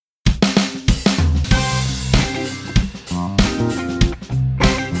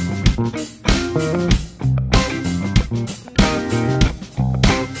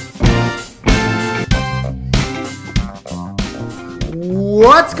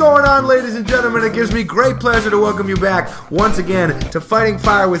going on, ladies and gentlemen? It gives me great pleasure to welcome you back once again to Fighting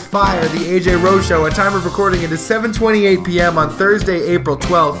Fire with Fire, the AJ Rose Show. A time of recording it is 7:28 p.m. on Thursday, April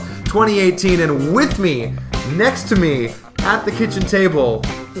 12th, 2018. And with me, next to me, at the kitchen table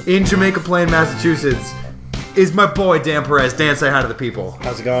in Jamaica Plain, Massachusetts, is my boy, Dan Perez. Dan, say hi to the people.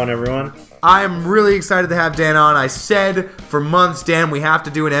 How's it going, everyone? I'm really excited to have Dan on. I said for months, Dan, we have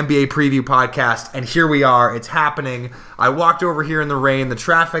to do an NBA preview podcast, and here we are. It's happening. I walked over here in the rain. The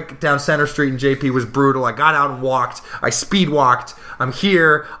traffic down Center Street in JP was brutal. I got out and walked. I speed walked. I'm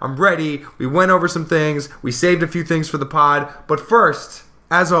here. I'm ready. We went over some things. We saved a few things for the pod. But first,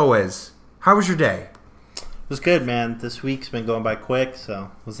 as always, how was your day? It was good, man. This week's been going by quick,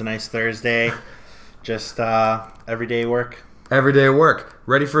 so it was a nice Thursday. Just everyday work. Everyday work.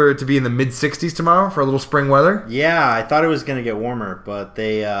 Ready for it to be in the mid-60s tomorrow for a little spring weather? Yeah, I thought it was going to get warmer, but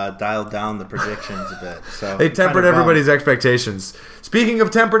they dialed down the predictions a bit. So they tempered everybody's expectations. Speaking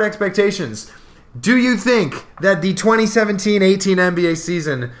of tempered expectations, do you think that the 2017-18 NBA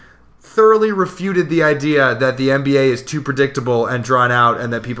season thoroughly refuted the idea that the NBA is too predictable and drawn out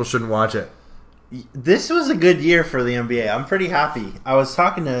and that people shouldn't watch it? This was a good year for the NBA. I'm pretty happy. I was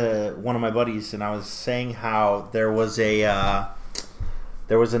talking to one of my buddies, and I was saying how there was a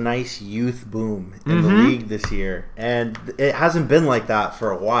nice youth boom in the league this year, and it hasn't been like that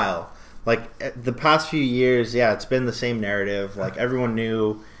for a while. Like the past few years, yeah, it's been the same narrative. Like everyone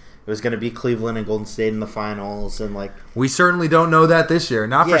knew it was going to be Cleveland and Golden State in the finals, and like we certainly don't know that this year,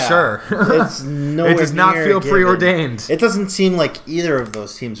 not for sure. It's it does not feel preordained. It doesn't seem like either of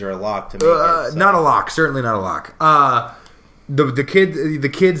those teams are a lock to me. Not a lock, certainly not a lock. The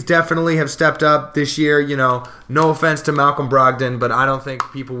kids definitely have stepped up this year. You know, no offense to Malcolm Brogdon, but I don't think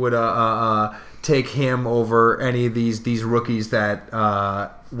people would take him over any of these rookies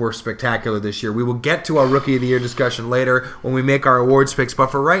that were spectacular this year. We will get to our Rookie of the Year discussion later when we make our awards picks. But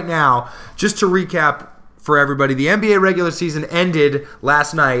for right now, just to recap for everybody, the NBA regular season ended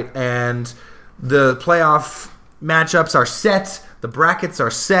last night, and the playoff matchups are set. The brackets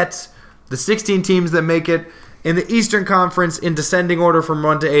are set. The 16 teams that make it in the Eastern Conference in descending order from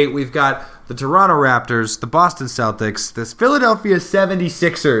 1 to 8, we've got the Toronto Raptors, the Boston Celtics, the Philadelphia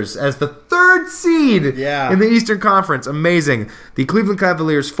 76ers as the third seed in the Eastern Conference. Amazing. The Cleveland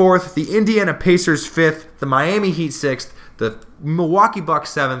Cavaliers 4th, the Indiana Pacers 5th, the Miami Heat 6th, the Milwaukee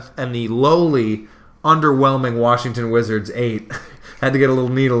Bucks 7th, and the lowly, underwhelming Washington Wizards 8th. Had to get a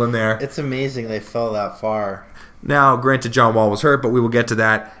little needle in there. It's amazing they fell that far. Now, granted, John Wall was hurt, but we will get to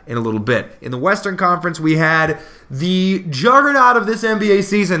that in a little bit. In the Western Conference, we had the juggernaut of this NBA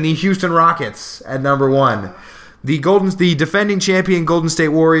season, the Houston Rockets, at number 1. The defending champion Golden State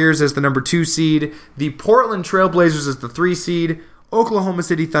Warriors as the number 2 seed. The Portland Trailblazers as the 3 seed. Oklahoma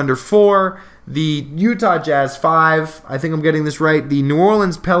City Thunder 4. The Utah Jazz 5. I think I'm getting this right. The New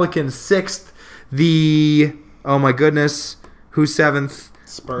Orleans Pelicans 6th. Oh my goodness, who's 7th?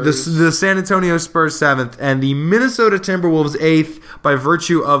 Spurs. The San Antonio Spurs 7th, and the Minnesota Timberwolves 8th by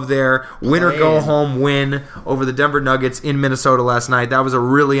virtue of their winner-go-home win over the Denver Nuggets in Minnesota last night. That was a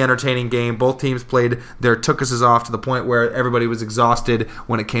really entertaining game. Both teams played their tookuses off to the point where everybody was exhausted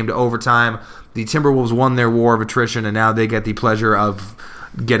when it came to overtime. The Timberwolves won their war of attrition, and now they get the pleasure of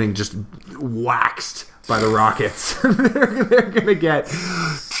getting just waxed by the Rockets. They're going to get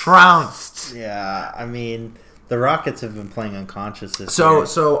trounced. Yeah, I mean, the Rockets have been playing unconscious this year.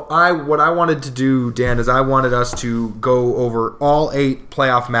 So what I wanted to do, Dan, is I wanted us to go over all 8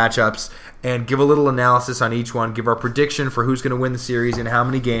 playoff matchups and give a little analysis on each one, give our prediction for who's going to win the series and how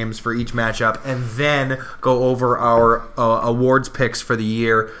many games for each matchup, and then go over our awards picks for the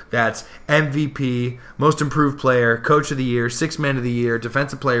year. That's MVP, Most Improved Player, Coach of the Year, Sixth Man of the Year,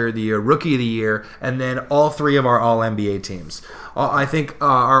 Defensive Player of the Year, Rookie of the Year, and then all 3 of our All-NBA teams. I think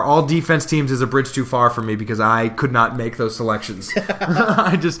our all-defense teams is a bridge too far for me because I could not make those selections.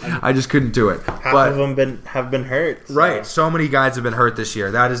 I just couldn't do it. Half of them have been hurt. So. Right. So many guys have been hurt this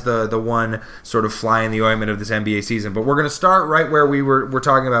year. That is the one sort of fly in the ointment of this NBA season. But we're going to start right where we're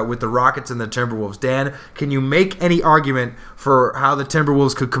talking about with the Rockets and the Timberwolves. Dan, can you make any argument for how the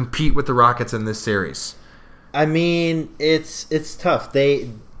Timberwolves could compete with the Rockets in this series? I mean, it's tough.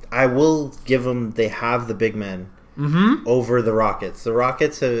 I will give them. They have the big men. Over the Rockets. The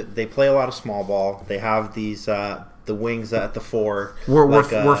Rockets, they play a lot of small ball. They have these the wings at the 4.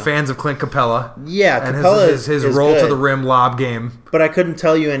 We're fans of Clint Capella. Yeah, and Capella his roll good. To the rim lob game. But I couldn't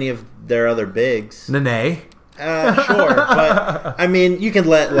tell you any of their other bigs. Nene. Sure, but I mean, you can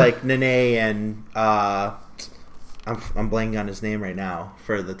let like Nene and I'm blanking on his name right now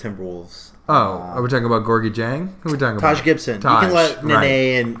for the Timberwolves. Are we talking about Gorgie Jang? Who are we talking about? Taj Gibson. You can let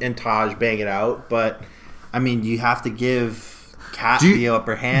Nene and Taj bang it out, but I mean, you have to give the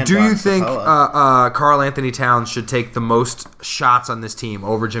upper hand. Do you think Karl Anthony Towns should take the most shots on this team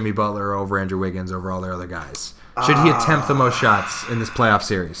over Jimmy Butler, over Andrew Wiggins, over all their other guys? Should he attempt the most shots in this playoff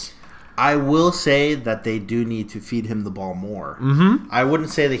series? I will say that they do need to feed him the ball more. Mm-hmm. I wouldn't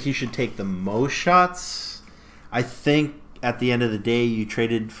say that he should take the most shots. I think at the end of the day, you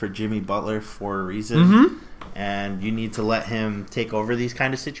traded for Jimmy Butler for a reason. Mm-hmm. And you need to let him take over these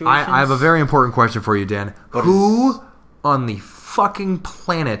kind of situations. I have a very important question for you, Dan. Who on the fucking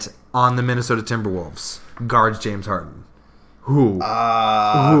planet on the Minnesota Timberwolves guards James Harden? Who?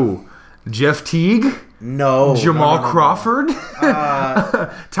 Who? Jeff Teague? No. Jamal Crawford?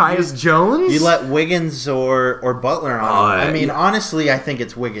 Tyus Jones? You let Wiggins or Butler on. I mean, honestly, I think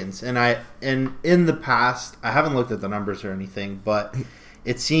it's Wiggins. And in the past, I haven't looked at the numbers or anything, but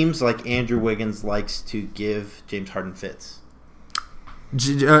it seems like Andrew Wiggins likes to give James Harden fits.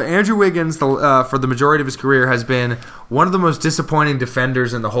 Andrew Wiggins, for the majority of his career, has been one of the most disappointing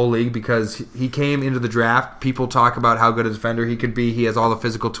defenders in the whole league because he came into the draft. People talk about how good a defender he could be. He has all the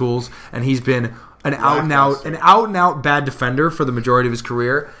physical tools, and he's been an out and out bad defender for the majority of his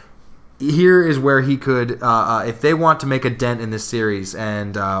career. Here is where he could, if they want to make a dent in this series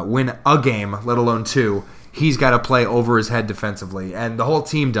and win a game, let alone two, he's got to play over his head defensively, and the whole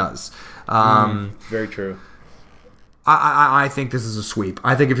team does. Very true. I think this is a sweep.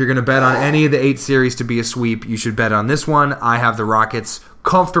 I think if you're going to bet on any of the 8 series to be a sweep, you should bet on this one. I have the Rockets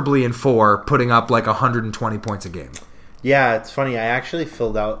comfortably in 4, putting up like 120 points a game. Yeah, it's funny. I actually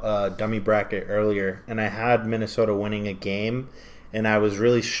filled out a dummy bracket earlier, and I had Minnesota winning a game, and I was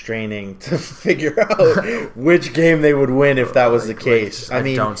really straining to figure out which game they would win if that was the case. I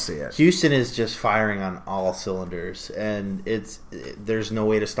mean, don't see it. Houston is just firing on all cylinders, and there's no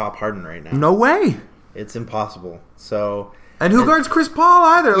way to stop Harden right now. No way. It's impossible. And who guards Chris Paul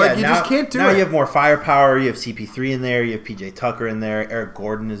either? Yeah, you just can't do it. Now you have more firepower. You have CP3 in there. You have PJ Tucker in there. Eric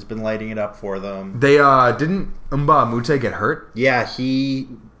Gordon has been lighting it up for them. They didn't Mute get hurt? Yeah, he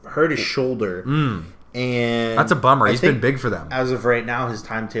hurt his shoulder. And that's a bummer. He's been big for them. As of right now, his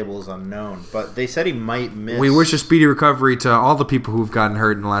timetable is unknown. But they said he might miss. We wish a speedy recovery to all the people who've gotten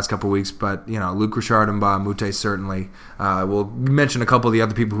hurt in the last couple of weeks. But, Luke Richard and Mute certainly. We'll mention a couple of the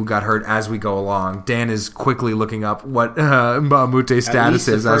other people who got hurt as we go along. Dan is quickly looking up what Mute's status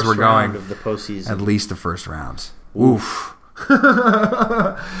is as we're going. Of the postseason. At least the first round. Oof.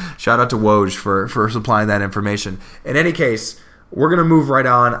 Shout out to Woj for supplying that information. In any case, we're going to move right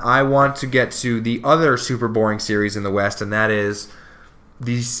on. I want to get to the other super boring series in the West, and that is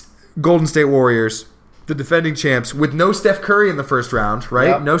these Golden State Warriors, the defending champs, with no Steph Curry in the first round, right?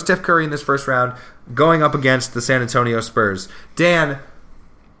 Yep. No Steph Curry in this first round, going up against the San Antonio Spurs. Dan,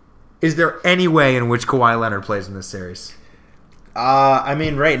 is there any way in which Kawhi Leonard plays in this series? I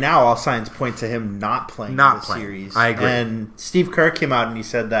mean, right now, all signs point to him not playing in the series. I agree. And Steve Kerr came out and he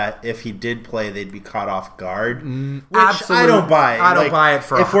said that if he did play, they'd be caught off guard. Which Absolutely. I don't buy. I don't buy it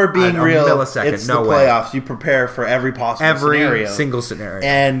for if we're being real, millisecond. It's the playoffs. You prepare for every possible scenario. Every single scenario.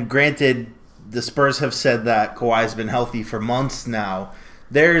 And granted, the Spurs have said that Kawhi's been healthy for months now.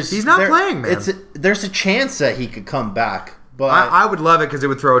 He's not playing, man. There's a chance that he could come back. But I would love it because it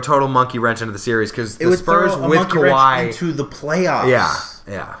would throw a total monkey wrench into the series because the Spurs with Kawhi into the playoffs.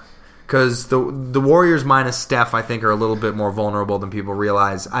 Yeah. Because the Warriors minus Steph, I think, are a little bit more vulnerable than people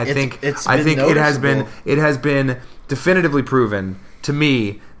realize. I think it has been definitively proven to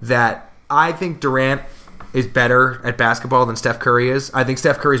me that I think Durant is better at basketball than Steph Curry is. I think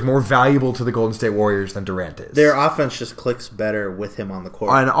Steph Curry is more valuable to the Golden State Warriors than Durant is. Their offense just clicks better with him on the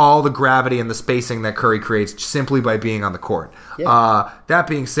court. And all the gravity and the spacing that Curry creates simply by being on the court. Yeah. That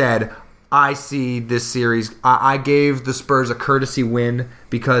being said, I see this series. I gave the Spurs a courtesy win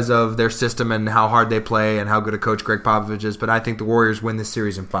because of their system and how hard they play and how good a coach Greg Popovich is. But I think the Warriors win this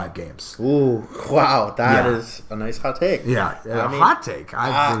series in 5 games. Ooh, wow. That is a nice hot take. Yeah, hot take.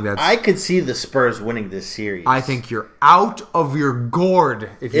 I think that's. I could see the Spurs winning this series. I think you're out of your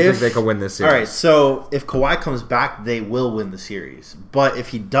gourd if you think they can win this series. All right, so if Kawhi comes back, they will win the series. But if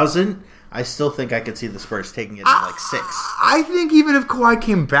he doesn't, I still think I could see the Spurs taking it in like 6. I think even if Kawhi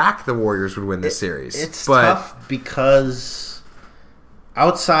came back, the Warriors would win this series. It's tough because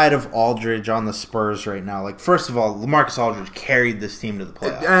outside of Aldridge on the Spurs right now, like first of all, LaMarcus Aldridge carried this team to the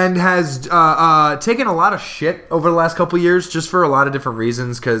playoffs. And has taken a lot of shit over the last couple of years just for a lot of different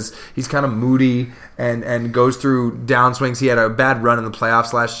reasons because he's kind of moody and goes through downswings. He had a bad run in the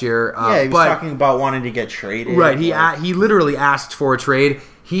playoffs last year. He was talking about wanting to get traded. Right, he literally asked for a trade.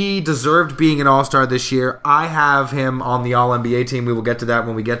 He deserved being an All-Star this year. I have him on the All-NBA team. We will get to that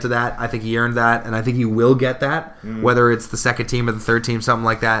when we get to that. I think he earned that, and I think he will get that, whether it's the second team or the third team, something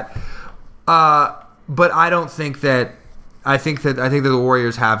like that. But I don't think that I think that the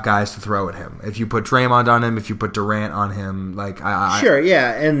Warriors have guys to throw at him. If you put Draymond on him, if you put Durant on him, sure,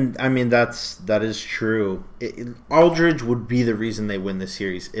 yeah, and I mean that is true. Aldridge would be the reason they win this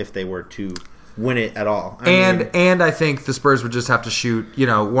series if they were to win it at all. And I think the Spurs would just have to shoot,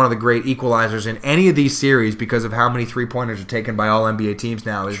 one of the great equalizers in any of these series because of how many 3-pointers are taken by all NBA teams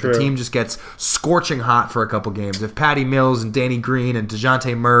now. Is the team just gets scorching hot for a couple games. If Patty Mills and Danny Green and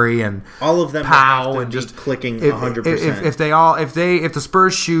DeJounte Murray and all of them Powell and just clicking 100%. If the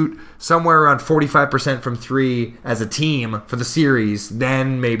Spurs shoot somewhere around 45% from 3 as a team for the series,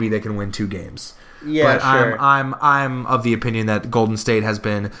 then maybe they can win 2 games. Yeah, but sure. I'm of the opinion that Golden State has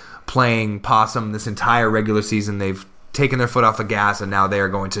been playing possum this entire regular season. They've taken their foot off the gas, and now they are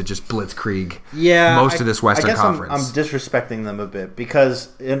going to just blitzkrieg most of this Western Conference. I'm disrespecting them a bit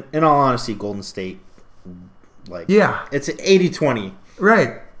because, in all honesty, Golden State, it's an 80-20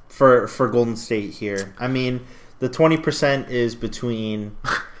 right for Golden State here. I mean, the 20% is between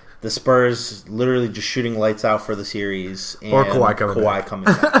the Spurs literally just shooting lights out for the series and or Kawhi coming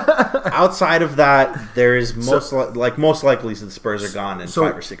back. Outside of that, there is most likely the Spurs are gone in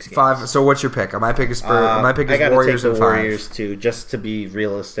 5 or 6 games. So what's your pick? My pick is Spurs. My pick is Warriors take the in 5. Warriors too, just to be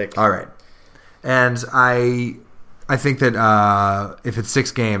realistic. All right, and I think that if it's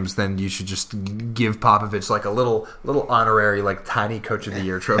 6 games, then you should just give Popovich like a little honorary tiny Coach of the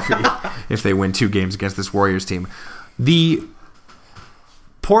Year trophy if they win 2 games against this Warriors team. The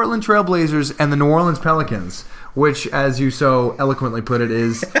Portland Trailblazers and the New Orleans Pelicans, which, as you so eloquently put it,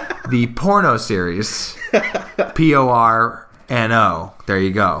 is the porno series. Porno. There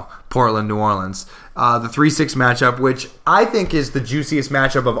you go. Portland, New Orleans. The 3-6 matchup, which I think is the juiciest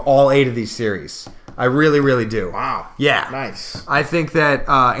matchup of all 8 of these series. I really, really do. Wow. Yeah. Nice. I think that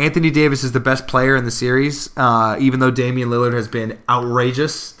Anthony Davis is the best player in the series, even though Damian Lillard has been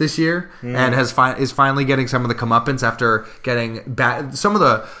outrageous this year and is finally getting some of the comeuppance after getting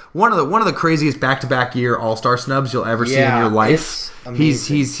one of the craziest back-to-back year All-Star snubs you'll ever see in your life.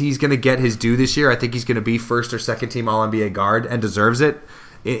 He's going to get his due this year. I think he's going to be first or second team All-NBA guard and deserves it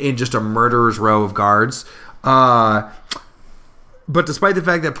in just a murderer's row of guards. But despite the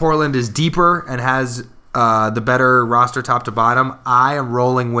fact that Portland is deeper and has the better roster top to bottom, I am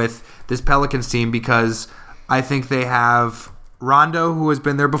rolling with this Pelicans team because I think they have Rondo, who has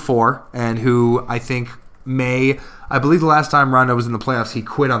been there before, and who I think I believe the last time Rondo was in the playoffs, he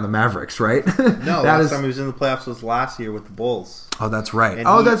quit on the Mavericks, right? No, last time he was in the playoffs was last year with the Bulls. Oh, that's right. And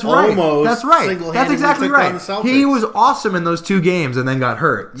that's right. That's right. That's exactly right. The he was awesome in those 2 games and then got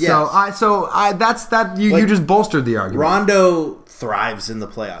hurt. Yes. You just bolstered the argument. Rondo thrives in the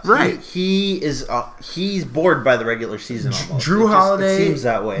playoffs. Right. He's bored by the regular season almost. Holiday. It seems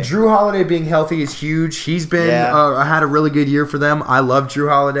that way. Drew Holiday being healthy is huge. He's been had a really good year for them. I love Drew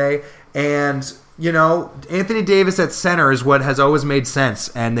Holiday. And Anthony Davis at center is what has always made sense,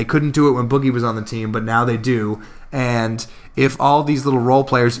 and they couldn't do it when Boogie was on the team, but now they do. And if all these little role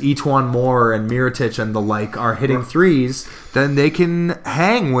players, Etuan Moore and Mirotic and the like, are hitting threes, then they can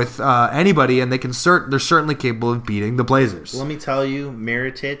hang with anybody, and they're certainly capable of beating the Blazers. Let me tell you,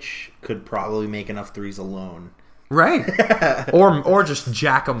 Mirotic could probably make enough threes alone. Right. or just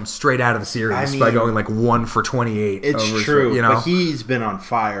jack them straight out of the series by going 1 for 28. It's true, but he's been on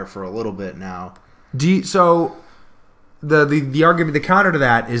fire for a little bit now. So the argument, the counter to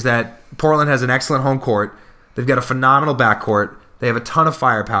that is that Portland has an excellent home court. They've got a phenomenal backcourt. They have a ton of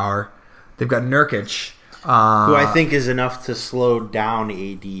firepower. They've got Nurkic, who I think is enough to slow down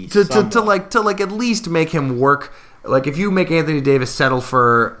AD to at least make him work. If you make Anthony Davis settle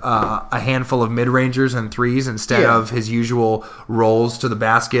for a handful of mid-rangers and threes instead of his usual rolls to the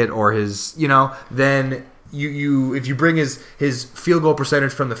basket or his, then you if you bring his field goal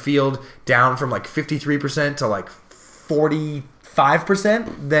percentage from the field down from 53% to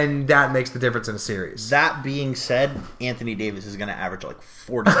 45%, then that makes the difference in a series. That being said, Anthony Davis is going to average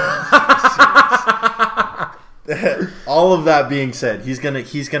 40 in the series. All of that being said, he's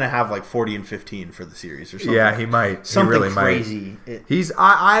gonna have 40 and 15 for the series or something. Yeah, he might. Something he really crazy. Might.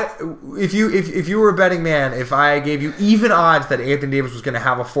 If you were a betting man, if I gave you even odds that Anthony Davis was going to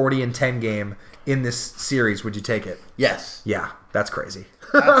have a 40 and 10 game in this series, would you take it? Yes. Yeah, that's crazy.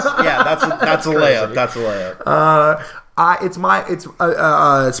 That's a layup. That's a layup.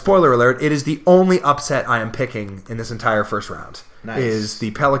 It's spoiler alert. It is the only upset I am picking in this entire first round. Nice. Is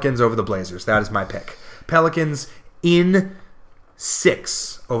the Pelicans over the Blazers. That is my pick. Pelicans in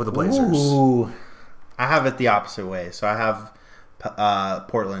 6 over the Blazers. Ooh. I have it the opposite way. So I have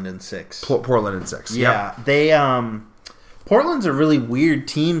Portland in 6. Portland in 6. Yeah. Yep. They Portland's a really weird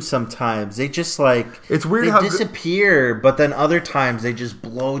team sometimes. They just it's weird they how disappear, but then other times they just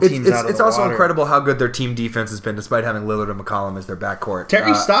blow teams out of the water. It's also incredible how good their team defense has been, despite having Lillard and McCollum as their backcourt.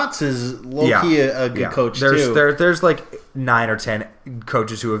 Terry Stotts is low-key a good coach, too. There's 9 or 10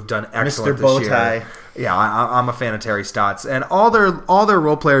 coaches who have done excellent Mr. this Bowtie. year. Yeah, I'm a fan of Terry Stotts. And all their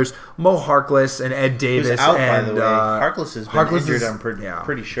role players, Mo Harkless and Ed Davis. Who's out, and, by the way. Harkless has been injured, I'm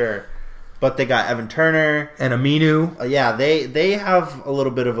pretty sure. But they got Evan Turner. And Aminu. They have a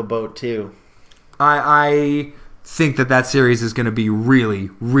little bit of a boat, too. I think that series is going to be really,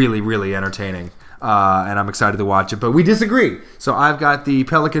 really, really entertaining. And I'm excited to watch it. But we disagree. So I've got the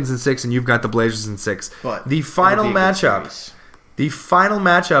Pelicans in 6, and you've got the Blazers in 6. But the final matchup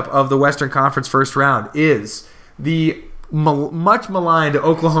of the Western Conference first round is the much maligned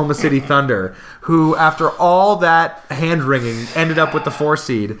Oklahoma City Thunder, who, after all that hand-wringing, ended up with the 4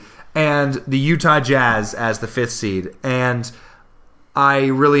 seed, and the Utah Jazz as the 5th seed. And I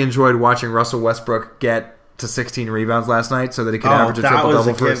really enjoyed watching Russell Westbrook get to 16 rebounds last night so that he could average a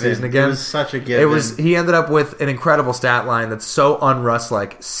triple-double for a season again. It was such a given. He ended up with an incredible stat line that's so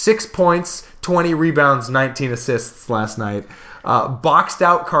un-Russ-like. 6 points, 20 rebounds, 19 assists last night. Boxed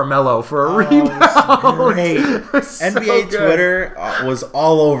out Carmelo for a rebound. Great. NBA good. Twitter was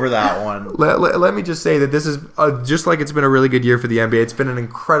all over that one. Let me just say that this is just like it's been a really good year for the NBA. It's been an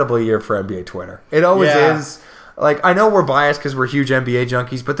incredible year for NBA Twitter. It always is. I know we're biased because we're huge NBA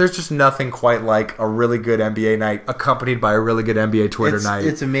junkies, but there's just nothing quite like a really good NBA night accompanied by a really good NBA Twitter night.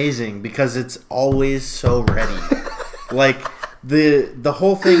 It's amazing because it's always so ready. The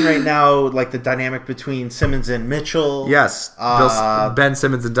whole thing right now, the dynamic between Simmons and Mitchell. Yes, Ben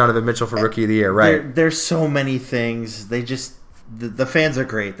Simmons and Donovan Mitchell for Rookie of the Year, right? There's so many things. They just the fans are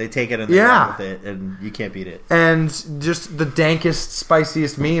great. They take it and they run with it, and you can't beat it. And just the dankest,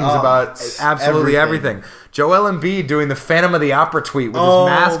 spiciest memes about absolutely everything. Joel Embiid doing the Phantom of the Opera tweet with his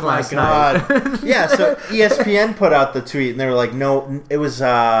mask last night. Yeah, so ESPN put out the tweet, and they were like, "No, it was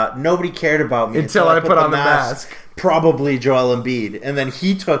nobody cared about me until I put on the mask." Probably Joel Embiid, and then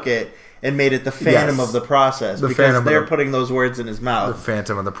he took it and made it the Phantom of the Process because they're putting those words in his mouth. The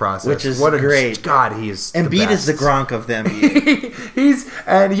Phantom of the Process, which is great. God, he is. Embiid is the Gronk of the NBA.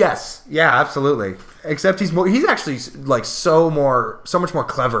 Absolutely. Except he's actually so much more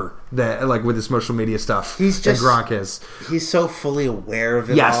clever than with his social media stuff. Than Gronk is. He's so fully aware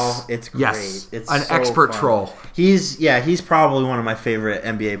of it all. It's great. Yes. It's an expert troll. He's probably one of my favorite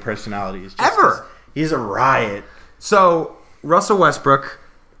NBA personalities ever. He's a riot. So Russell Westbrook,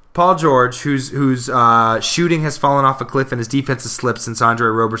 Paul George, whose shooting has fallen off a cliff and his defense has slipped since Andre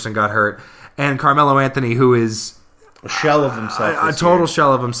Roberson got hurt, and Carmelo Anthony, who is a shell of himself, a total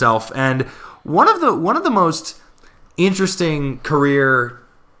shell of himself, and one of the most interesting career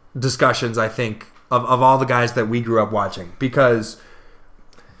discussions, I think, of all the guys that we grew up watching, because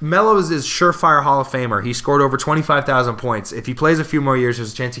Melo is surefire Hall of Famer. He scored over 25,000 points. If he plays a few more years,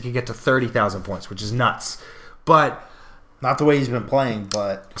 there's a chance he could get to 30,000 points, which is nuts. But not the way he's been playing,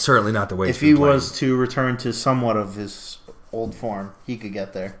 but certainly not the way he's been playing. If he was to return to somewhat of his old form, he could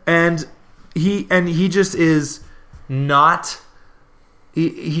get there. And he just is not.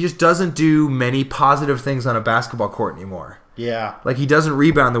 He just doesn't do many positive things on a basketball court anymore. Yeah. He doesn't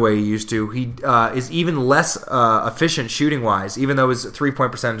rebound the way he used to. He is even less efficient shooting-wise, even though his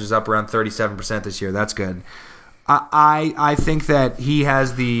three-point percentage is up around 37% this year. That's good. I think that he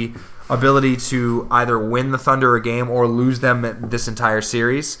has the ability to either win the Thunder a game or lose them this entire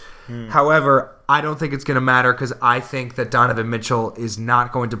series. However, I don't think it's going to matter because I think that Donovan Mitchell is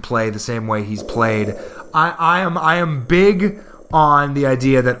not going to play the same way he's played. I am big on the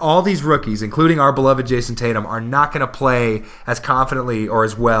idea that all these rookies, including our beloved Jason Tatum, are not going to play as confidently or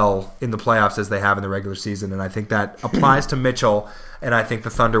as well in the playoffs as they have in the regular season, and I think that applies to Mitchell, and I think the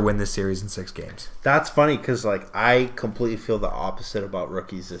Thunder win this series in 6 games. That's funny because I completely feel the opposite about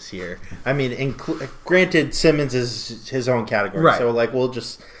rookies this year. I mean, granted, Simmons is his own category, right. So we'll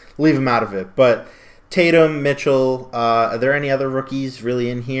just leave him out of it, but Tatum, Mitchell, are there any other rookies really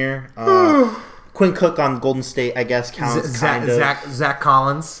in here? Quinn Cook on Golden State, I guess, counts kind of. Zach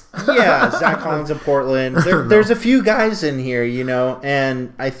Collins. Yeah, Zach Collins in Portland. There's a few guys in here,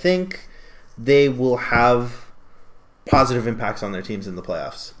 and I think they will have positive impacts on their teams in the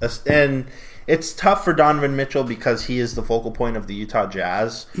playoffs. And it's tough for Donovan Mitchell because he is the focal point of the Utah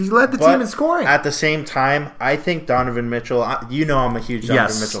Jazz. He led the team in scoring. At the same time, I think Donovan Mitchell. I'm a huge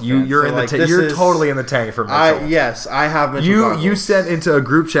Donovan Mitchell fan. You're totally in the tank for Mitchell. Yes, I have Mitchell. You sent into a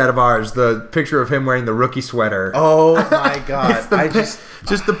group chat of ours the picture of him wearing the rookie sweater. Oh my god!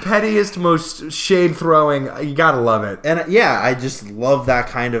 Just the pettiest, most shade throwing. You gotta love it. And I just love that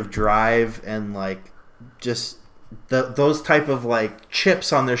kind of drive and just those type of like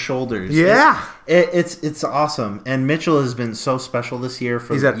chips on their shoulders. Yeah. It's awesome. And Mitchell has been so special this year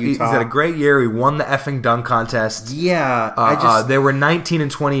for Utah. He's had a great year. He won the effing dunk contest. Yeah. They were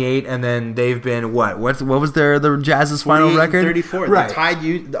 19-28, and then they've been what was the Jazz's final record? 34. Right. They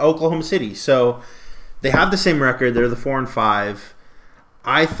tied Oklahoma City. So they have the same record. They're the 4-5.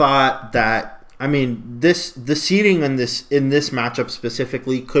 I thought that the seeding in this matchup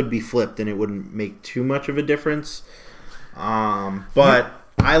specifically could be flipped, and it wouldn't make too much of a difference. But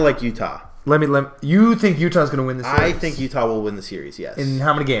I like Utah. You think Utah's going to win this series? I think Utah will win the series, yes. In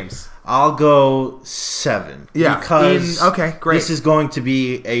how many games? I'll go 7. Yeah. Because okay, great. This is going to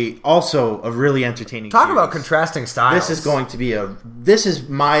be also a really entertaining Talk series. about contrasting styles. This is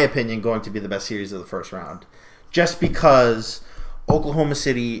my opinion, going to be the best series of the first round. Just because Oklahoma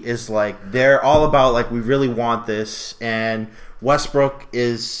City is like, they're all about like, we really want this, and Westbrook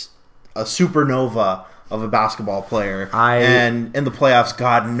is a supernova of a basketball player, and in the playoffs,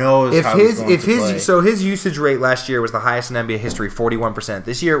 God knows how he's going to play. So his usage rate last year was the highest in NBA history, 41%.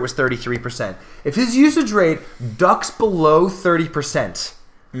 This year it was 33%. If his usage rate ducks below 30%,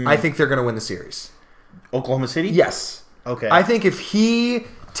 I think they're going to win the series. Oklahoma City? Yes. Okay. I think if he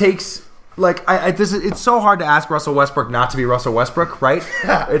takes... Like it's so hard to ask Russell Westbrook not to be Russell Westbrook, right?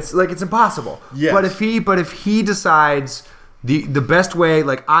 It's impossible. Yes. But if he decides the best way,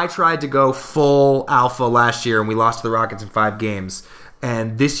 like I tried to go full alpha last year and we lost to the Rockets in 5 games,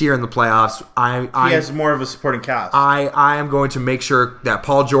 and this year in the playoffs, he has more of a supporting cast. I am going to make sure that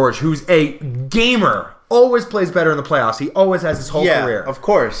Paul George, who's a gamer, always plays better in the playoffs. He always has his whole career. Of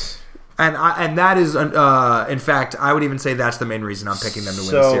course. And that is, in fact, I would even say that's the main reason I'm picking them to win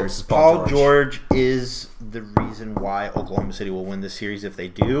the series. Is Paul George is the reason why Oklahoma City will win this series if they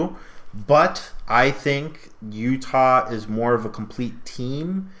do. But I think Utah is more of a complete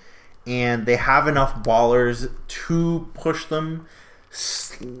team, and they have enough ballers to push them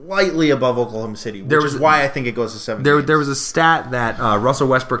slightly above Oklahoma City, which is why I think it goes to 7 games. There was a stat that Russell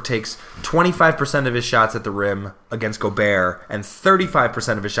Westbrook takes 25% of his shots at the rim against Gobert and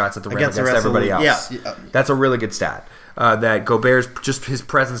 35% of his shots at the rim against everybody else. Yeah. That's a really good stat. That Gobert's just his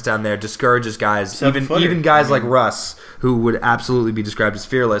presence down there discourages guys, even guys like Russ, who would absolutely be described as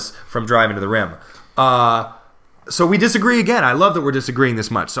fearless, from driving to the rim. So we disagree again. I love that we're disagreeing this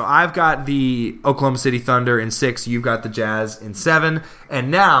much. So I've got the Oklahoma City Thunder in 6. You've got the Jazz in 7.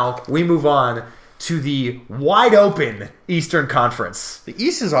 And now we move on to the wide open Eastern Conference. The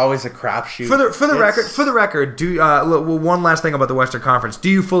East is always a crapshoot. For the record, one last thing about the Western Conference. Do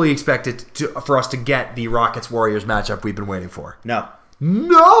you fully expect it for us to get the Rockets Warriors matchup we've been waiting for? No.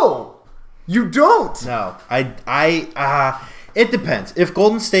 No, you don't. No, it depends. If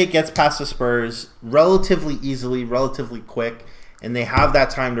Golden State gets past the Spurs relatively easily, relatively quick, and they have that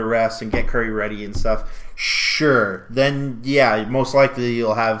time to rest and get Curry ready and stuff, sure. Then, yeah, most likely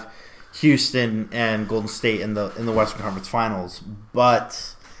you'll have Houston and Golden State in the Western Conference Finals.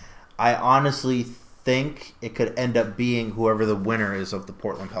 But I honestly think it could end up being whoever the winner is of the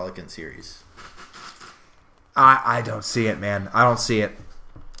Portland Pelicans series. I don't see it, man. I don't see it.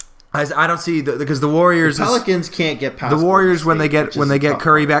 I don't see because the Warriors. The Pelicans can't get past the Warriors when they get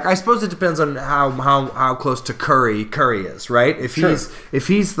Curry part. back. I suppose it depends on how close to Curry is, right? If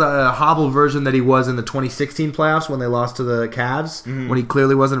he's the hobbled version that he was in the 2016 playoffs when they lost to the Cavs, when he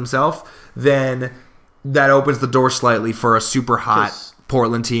clearly wasn't himself, then that opens the door slightly for a super hot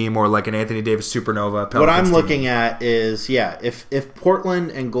Portland team or like an Anthony Davis supernova. Pelicans what I'm team. looking at is if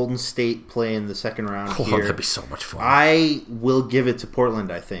Portland and Golden State play in the second round here, that'd be so much fun. I will give it to Portland,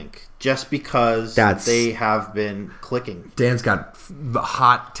 I think, just because they have been clicking. Dan's got the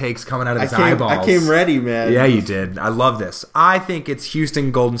hot takes coming out of his eyeballs. I came ready, man. Yeah, you did. I love this. I think it's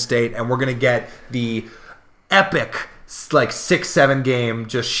Houston Golden State, and we're gonna get the epic 6-7 game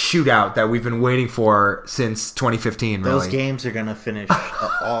just shootout that we've been waiting for since 2015. Really. Those games are gonna finish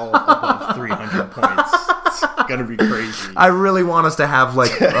all above 300 points. It's gonna be crazy. I really want us to have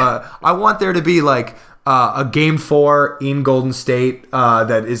I want there to be a game 4 in Golden State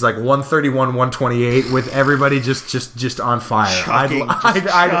that is 131-128 with everybody just on fire. Shocking.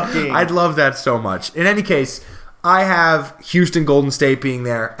 I'd love that so much. In any case, I have Houston Golden State being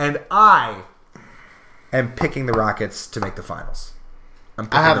there, and I am picking the Rockets to make the finals.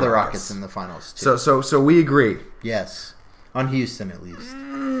 I have the Rockets in the finals too. So we agree. Yes, on Houston at least.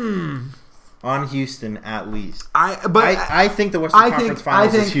 On Houston at least. I think the Western Conference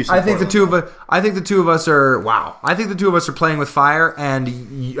Finals is Houston. I think the two of us are wow. I think the two of us are playing with fire, and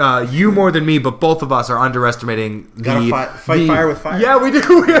you more than me, but both of us are underestimating Gotta fight fire with fire. Yeah, we do.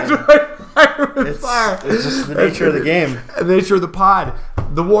 We have to fight. It's just the nature of the game. The nature of the pod.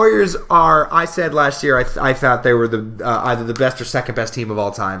 The Warriors are, I said last year, I thought they were either the best or second best team of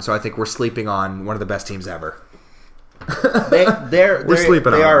all time. So I think we're sleeping on one of the best teams ever. They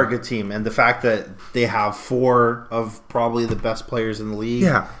sleeping on are them. a good team, and the fact that they have 4 of probably the best players in the league.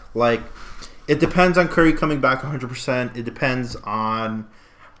 Yeah. Like, it depends on Curry coming back 100%. It depends on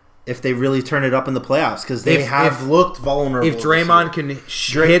if they really turn it up in the playoffs, because they have looked vulnerable. If Draymond can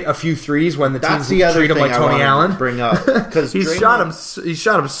hit a few threes when the teams treat him like Tony Allen, bring up, because he shot him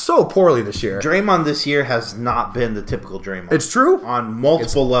so poorly this year. Draymond this year has not been the typical Draymond. It's true on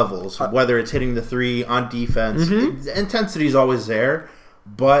multiple levels, whether it's hitting the 3 on defense. The intensity is always there,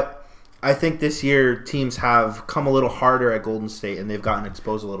 but I think this year teams have come a little harder at Golden State, and they've gotten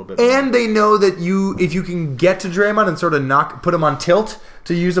exposed a little bit more. And they know that if you can get to Draymond and sort of put him on tilt,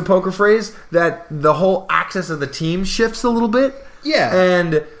 to use a poker phrase, that the whole axis of the team shifts a little bit. Yeah.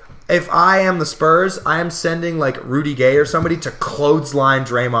 And if I am the Spurs, I am sending like Rudy Gay or somebody to clothesline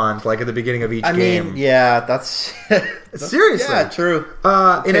Draymond like at the beginning of each game. I mean, yeah, that's seriously. Yeah, true.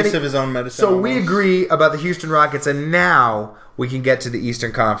 Taste of his own medicine. So almost. We agree about the Houston Rockets, and now we can get to the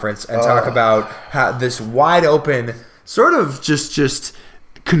Eastern Conference and talk about how this wide open, sort of just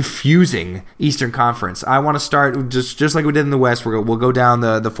confusing Eastern Conference. I want to start just like we did in the West. We'll go down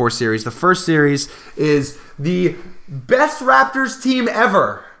the 4 series. The first series is the best Raptors team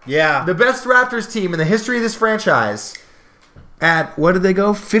ever. Yeah. The best Raptors team in the history of this franchise. At, what did they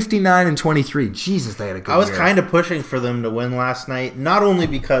go? 59-23. Jesus, they had a good year. I was kind of pushing for them to win last night, not only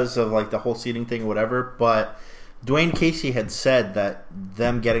because of like the whole seeding thing or whatever, but Dwayne Casey had said that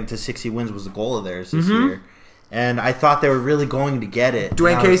them getting to 60 wins was the goal of theirs this year. And I thought they were really going to get it.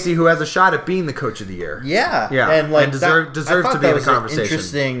 Dwayne Casey, who has a shot at being the coach of the year. Yeah. And like deserves to be in the conversation. An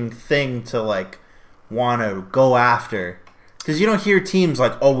interesting thing to like want to go after. Because you don't hear teams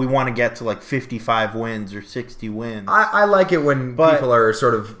like, oh, we want to get to like 55 wins or 60 wins. I like it when people are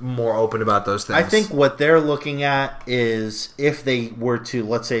sort of more open about those things. I think what they're looking at is if they were to,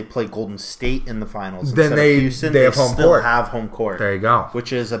 let's say, play Golden State in the finals then instead of Houston, they have home still court. have home court. There you go.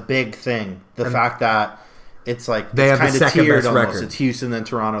 Which is a big thing. The fact that it's like they it's have the kind of second tiered best almost. record. It's Houston, then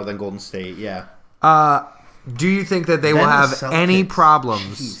Toronto, then Golden State. Yeah. Do you think that they will have any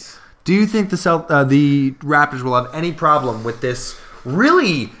problems? Jeez. Do you think the Raptors will have any problem with this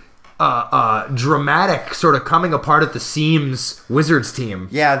really dramatic sort of coming apart at the seams Wizards team?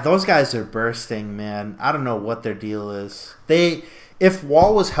 Yeah, those guys are bursting, man. I don't know what their deal is. If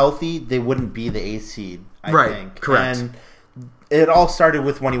Wall was healthy, they wouldn't be the 8th seed, I think. Correct. And it all started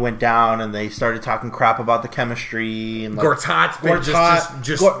with when he went down, and they started talking crap about the chemistry. And like, Gortat's been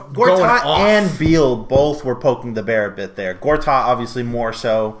just going off. And Beal both were poking the bear a bit there. Gortat obviously more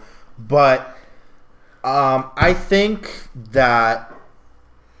so, but I think that.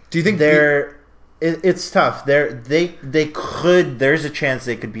 Do you think it's tough? They could. There's a chance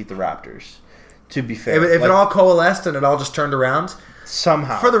they could beat the Raptors. To be fair, if it all coalesced and it all just turned around.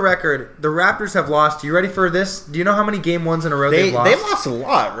 Somehow. For the record, the Raptors have lost. You ready for this? Do you know how many game ones in a row they've lost? They lost a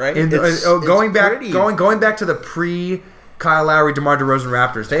lot, right? Going back to the pre-Kyle Lowry, DeMar DeRozan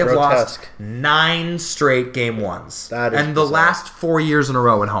Raptors, they have lost 9 straight game ones. That is and the last 4 years in a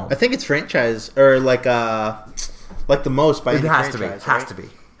row at home. I think it's franchise or like the most by any franchise.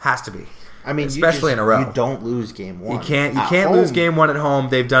 Has to be. I mean, especially in a row. You don't lose game one. You can't lose game one at home.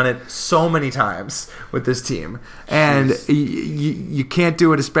 They've done it so many times with this team, and you can't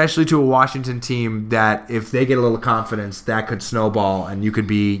do it, especially to a Washington team that if they get a little confidence, that could snowball, and you could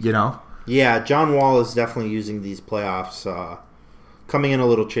be, Yeah, John Wall is definitely using these playoffs, coming in a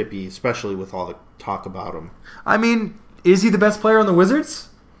little chippy, especially with all the talk about him. I mean, is he the best player on the Wizards?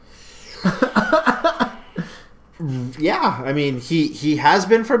 Yeah, I mean he has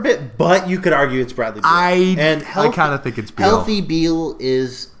been for a bit, but you could argue it's Bradley Beal. I kind of think it's Beal. Healthy Beal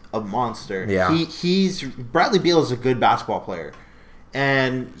is a monster. Yeah, Bradley Beal is a good basketball player,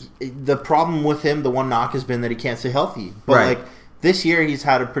 and the problem with him, the one knock has been that he can't stay healthy. But like this year, he's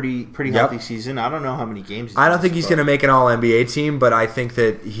had a pretty healthy season. I don't know how many games. I don't think he's going to make an All NBA team, but I think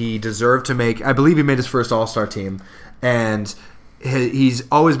that he deserved to make. I believe he made his first All Star team, and he's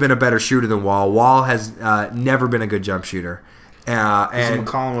always been a better shooter than Wall. Wall has never been a good jump shooter. He's a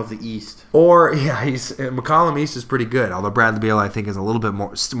McCollum of the East. McCollum East is pretty good, although Bradley Beal, I think, is a little bit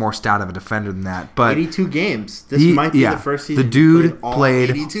more stout of a defender than that. But 82 games. This might be the first season. The dude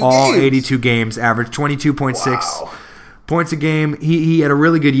played all 82 games, averaged 22.6 points a game. He had a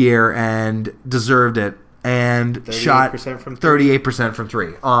really good year and deserved it. And shot 38% from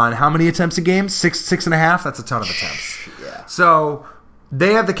 3 on how many attempts a game? 6.5. That's a ton of attempts. Yeah. So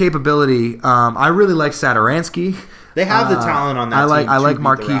they have the capability. I really like Satoransky. They have the talent on that team. I like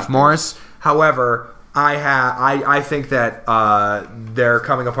Markieff Morris. However, I think that their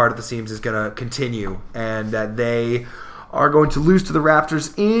coming apart at the seams is going to continue, and that they are going to lose to the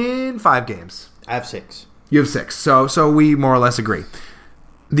Raptors in 5 games. I have 6. You have 6. So we more or less agree.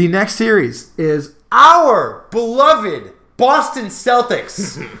 The next series is our beloved Boston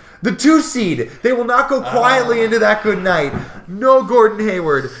Celtics. The 2 seed. They will not go quietly into that good night. No Gordon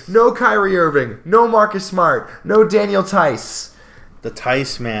Hayward. No Kyrie Irving. No Marcus Smart. No Daniel Tice. The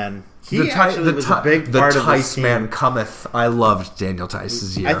Tice man. He actually was a big part of this team. The Tice man cometh. I loved Daniel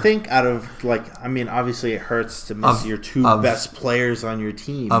Tice's year. I think out of, obviously it hurts to miss your 2 best players on your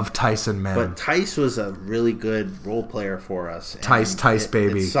team. Of Tyson, man. But Tice was a really good role player for us. Tice,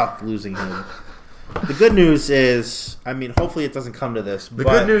 baby. It sucked losing him. The good news is, hopefully it doesn't come to this. The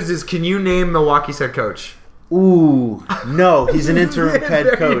good news is, can you name Milwaukee's head coach? Ooh, no, he's an interim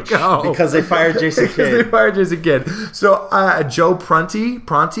head coach because they fired Jason Kidd. So Joe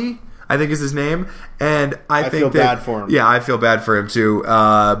Pronti, I think is his name, and I feel bad for him. Yeah, I feel bad for him too.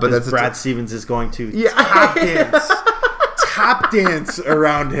 But that's Brad Stevens is going to tap dance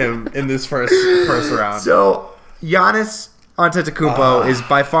around him in this first round. So Giannis Antetokounmpo is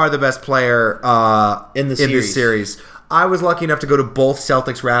by far the best player in this series. I was lucky enough to go to both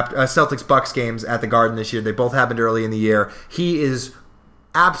Celtics Bucks games at the Garden this year. They both happened early in the year. He is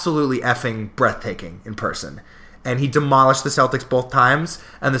absolutely effing breathtaking in person. And he demolished the Celtics both times.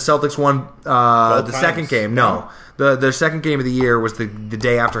 And the Celtics won the second game. No. Their second game of the year was the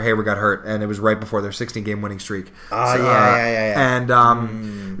day after Hayward got hurt. And it was right before their 16-game winning streak. And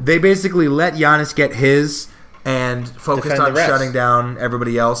they basically let Giannis get his and focused on shutting down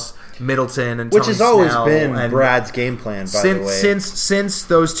everybody else. Middleton and Which Tony has always Snell been Brad's game plan, by the way. Since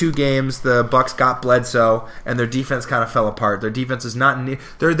those 2 games, the Bucks got Bledsoe, and their defense kind of fell apart. Their defense is not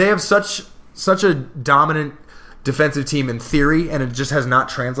they have such a dominant defensive team in theory, and it just has not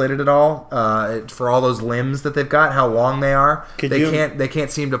translated at all for all those limbs that they've got, how long they are. They can't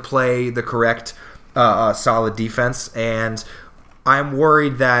seem to play the correct solid defense, and I'm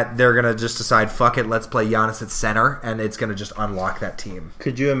worried that they're going to just decide, fuck it, let's play Giannis at center, and it's going to just unlock that team.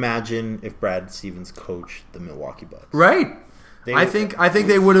 Could you imagine if Brad Stevens coached the Milwaukee Bucks? Right. I think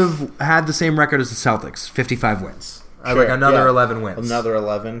they would have had the same record as the Celtics, 55 wins. Sure, 11 wins. Another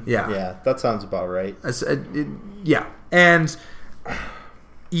 11? Yeah. Yeah, that sounds about right. Yeah. And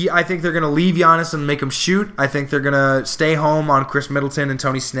I think they're going to leave Giannis and make him shoot. I think they're going to stay home on Chris Middleton and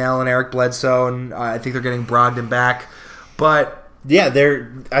Tony Snell and Eric Bledsoe, and I think they're getting Brogdon back. But yeah,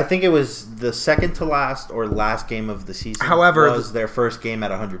 I think it was the second to last or last game of the season. However, was their first game at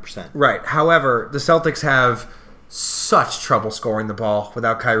 100%. Right. However, the Celtics have such trouble scoring the ball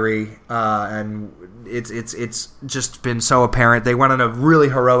without Kyrie, and it's just been so apparent. They went on a really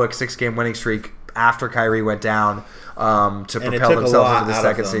heroic 6-game winning streak after Kyrie went down to propel themselves into the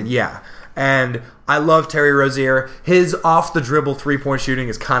second seed. Yeah. And I love Terry Rozier. His off-the-dribble three-point shooting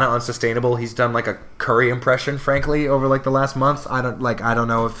is kind of unsustainable. He's done like a Curry impression, frankly, over like the last month. I don't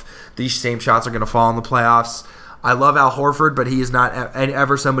know if these same shots are going to fall in the playoffs. I love Al Horford, but he is not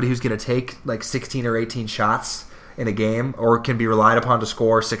ever somebody who's going to take like 16 or 18 shots in a game or can be relied upon to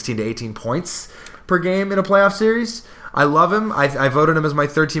score 16 to 18 points per game in a playoff series. I love him. I voted him as my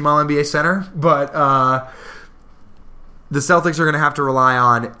third-team All-NBA center, but the Celtics are going to have to rely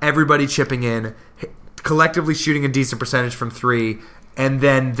on everybody chipping in, collectively shooting a decent percentage from 3, and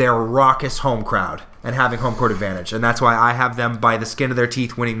then their raucous home crowd and having home court advantage. And that's why I have them by the skin of their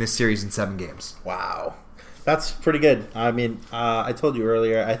teeth winning this series in 7 games. Wow. That's pretty good. I mean, I told you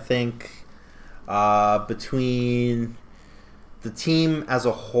earlier, I think between the team as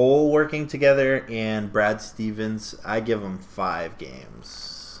a whole working together and Brad Stevens, I give them 5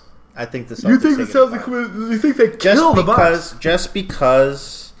 games. I think the Celtics. You think they kill the Bucks? Just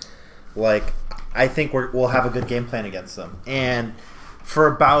because, I think we'll have a good game plan against them. And for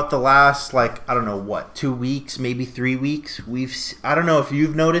about the last, 2 weeks, maybe 3 weeks, I don't know if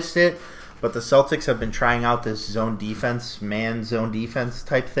you've noticed it, but the Celtics have been trying out this zone defense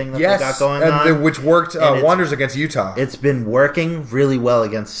type thing that they got going on. Which worked wonders against Utah. It's been working really well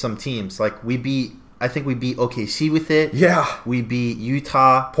against some teams. I think we beat OKC with it. Yeah. We beat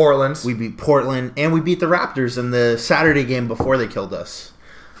Utah. Portland. We beat Portland. And we beat the Raptors in the Saturday game before they killed us.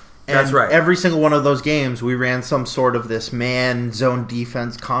 And that's right. Every single one of those games, we ran some sort of this man-zone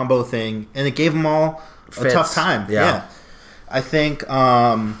defense combo thing. And it gave them all a tough time. Yeah. I think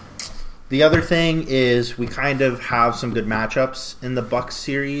the other thing is we kind of have some good matchups in the Bucks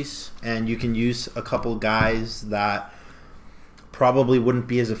series. And you can use a couple guys that probably wouldn't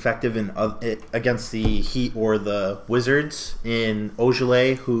be as effective against the Heat or the Wizards in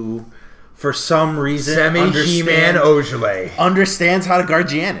Ojale, who for some reason, He-Man Ojale understands how to guard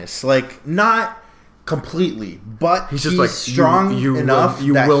Giannis. Like, not completely, but he's just like strong enough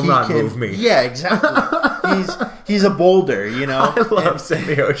you that will he not can move me. Yeah, exactly. he's a boulder, you know. I love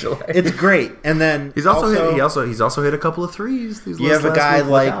Sammy Ojale. It's great, and then he's also hit a couple of threes. You have a guy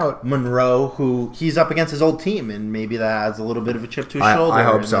like Monroe who he's up against his old team, and maybe that adds a little bit of a chip to his shoulder. I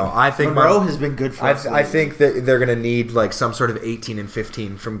hope so. I think Monroe has been good for us. I think that they're going to need like some sort of 18 and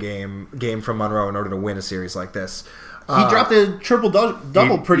 15 from game from Monroe in order to win a series like this. He dropped a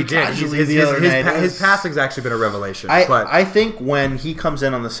triple-double pretty casually the other night. His passing's actually been a revelation. I think when he comes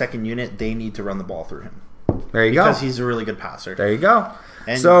in on the second unit, they need to run the ball through him. There you go. Because he's a really good passer. There you go.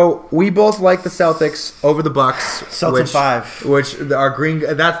 And so we both like the Celtics over the Bucks. Celtics 5. Which are green.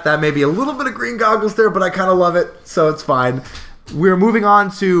 That may be a little bit of green goggles there, but I kind of love it, so it's fine. We're moving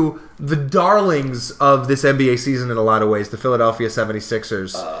on to the darlings of this NBA season in a lot of ways, the Philadelphia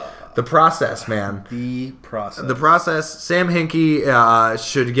 76ers. The process, man. The process. Sam Hinkie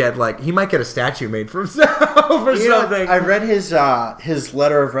should get he might get a statue made for himself or something. I read his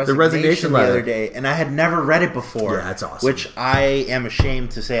letter of resignation the other day, and I had never read it before. Yeah, that's awesome. Which I am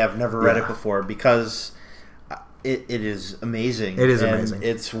ashamed to say I've never read it before because it is amazing. It is amazing.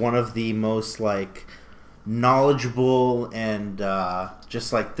 It's one of the most knowledgeable and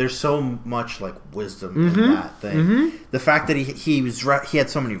just there's so much wisdom in that thing. The fact that he had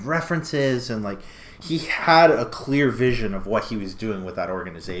so many references and he had a clear vision of what he was doing with that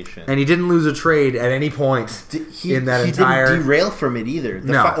organization, and he didn't lose a trade at any point in that entire. He didn't derail from it either.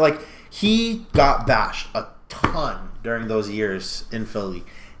 He got bashed a ton during those years in Philly.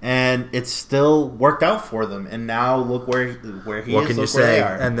 And it still worked out for them. And now look where he is. What can you say?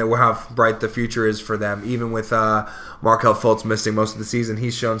 And how bright the future is for them. Even with Markelle Fultz missing most of the season,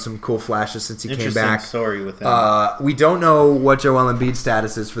 he's shown some cool flashes since he came back. Interesting story with him. We don't know what Joel Embiid's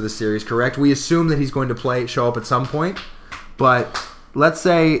status is for the series, correct? We assume that he's going to show up at some point. But let's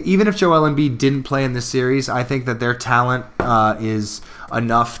say, even if Joel Embiid didn't play in this series, I think that their talent is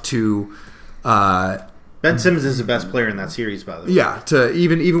enough to... Ben Simmons is the best player in that series, by the way. Yeah,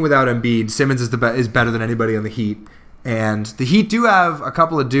 even without Embiid, Simmons is better than anybody on the Heat, and the Heat do have a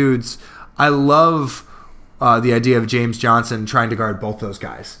couple of dudes. I love the idea of James Johnson trying to guard both those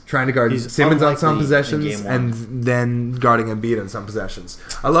guys, trying to guard Simmons on some possessions and then guarding Embiid on some possessions.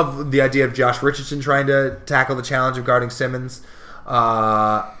 I love the idea of Josh Richardson trying to tackle the challenge of guarding Simmons.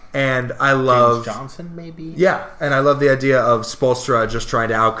 And I love James Johnson, maybe. Yeah, and I love the idea of Spoelstra just trying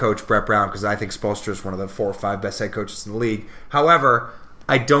to outcoach Brett Brown because I think Spoelstra is one of the 4 or 5 best head coaches in the league. However,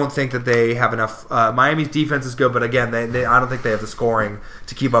 I don't think that they have enough. Miami's defense is good, but again, I don't think they have the scoring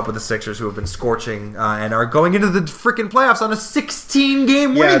to keep up with the Sixers, who have been scorching and are going into the freaking playoffs on a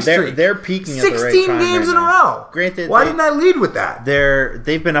 16-game winning streak. They're peaking at the right time. 16 games in a row. Granted, why didn't I lead with that?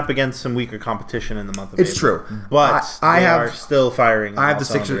 They've been up against some weaker competition in the month of April. It's true, but they are still firing. I have the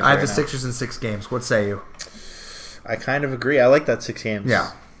Sixers. I have the Sixers in 6 games. What say you? I kind of agree. I like that 6 games.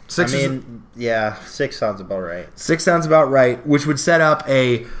 Yeah. 6 sounds about right. 6 sounds about right, which would set up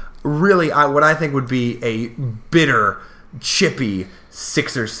a really what I think would be a bitter, chippy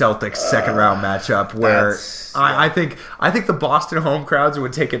Sixers-Celtics second-round matchup where I think the Boston home crowds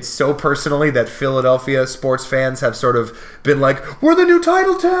would take it so personally that Philadelphia sports fans have sort of been like, we're the new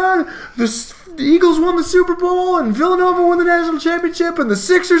title town, the Eagles won the Super Bowl, and Villanova won the national championship, and the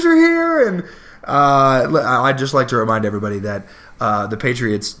Sixers are here, and I'd just like to remind everybody that the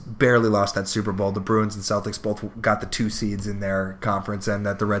Patriots barely lost that Super Bowl. The Bruins and Celtics both got the 2 seeds in their conference, and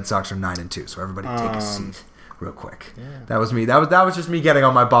that the Red Sox are 9-2. So everybody take a seat real quick. Yeah. That was me. That was just me getting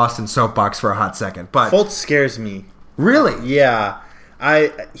on my Boston soapbox for a hot second. But Fultz scares me. Really? Yeah.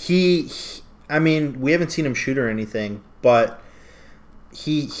 I mean, we haven't seen him shoot or anything, but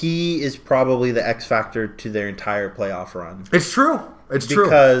he is probably the X factor to their entire playoff run. It's true.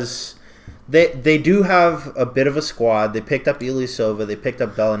 Because They do have a bit of a squad. They picked up Ilyasova. They picked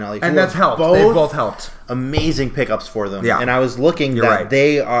up Bellinelli. And that's helped. They've both helped. Amazing pickups for them. Yeah. And I was looking right.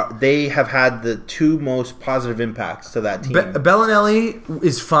 they have had the 2 most positive impacts to that team. Bellinelli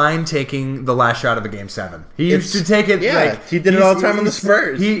is fine taking the last shot of a Game 7. He used to take it. Yeah, he did it all the time on the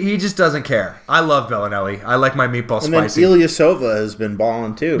Spurs. He just doesn't care. I love Bellinelli. I like my meatball spicy. And then Ilyasova has been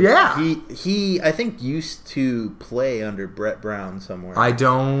balling too. Yeah. He I think used to play under Brett Brown somewhere. I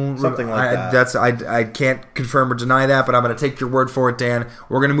don't. Something like that. I can't confirm or deny that, but I'm going to take your word for it, Dan.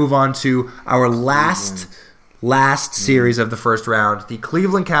 We're going to move on to our last series of the first round. The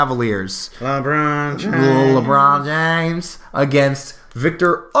Cleveland Cavaliers. LeBron James against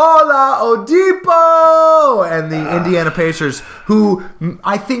Victor Oladipo and the Indiana Pacers, who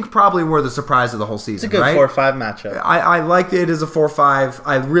I think probably were the surprise of the whole season. It's a good 4-5 matchup. I liked it as a 4-5.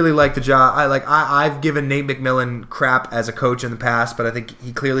 I really like the job. I've given Nate McMillan crap as a coach in the past, but I think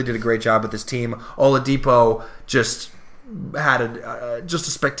he clearly did a great job with this team. Oladipo just had just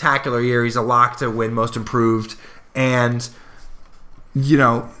a spectacular year. He's a lock to win Most Improved, and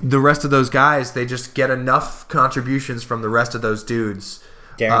the rest of those guys, they just get enough contributions from the rest of those dudes.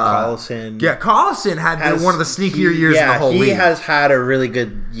 Darren Collison. Yeah, Collison had one of the sneakier years of the whole league. He has had a really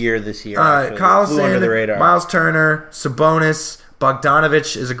good year this year. Collison, flew under the radar. Miles Turner, Sabonis,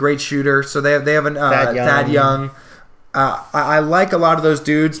 Bogdanovich is a great shooter. So they have Thad Young. I like a lot of those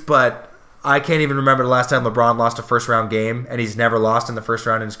dudes, but I can't even remember the last time LeBron lost a first-round game, and he's never lost in the first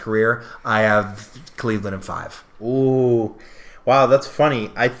round in his career. I have Cleveland in 5. Ooh. Wow, that's funny.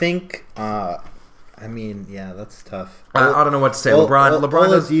 I think, that's tough. I don't know what to say. LeBron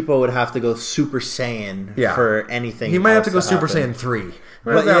Oladipo would have to go Super Saiyan for anything. He might have to go Super Saiyan 3. He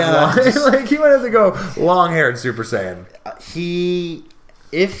might have to go long-haired Super Saiyan.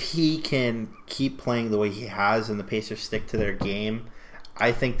 If he can keep playing the way he has and the Pacers stick to their game,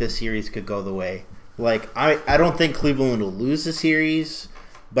 I think this series could go the way. I don't think Cleveland will lose the series,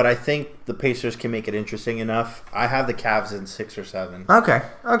 but I think the Pacers can make it interesting enough. I have the Cavs in 6 or 7. Okay,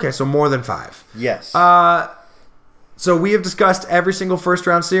 so more than 5. Yes. So we have discussed every single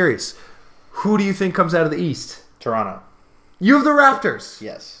first-round series. Who do you think comes out of the East? Toronto. You have the Raptors.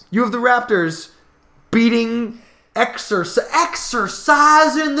 Yes. You have the Raptors beating, exercising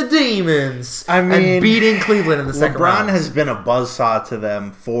the demons. And beating Cleveland in the second round. LeBron has been a buzzsaw to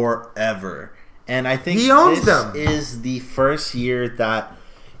them forever. And I think he owns them. Is the first year that...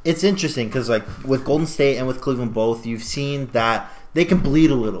 It's interesting because, with Golden State and with Cleveland both, you've seen that they can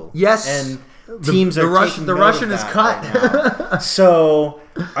bleed a little. Yes, and teams are taking the note Russian of is that cut. Right so,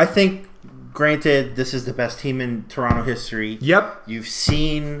 I think, granted, this is the best team in Toronto history. Yep, you've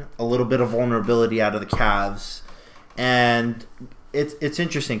seen a little bit of vulnerability out of the Cavs, and it's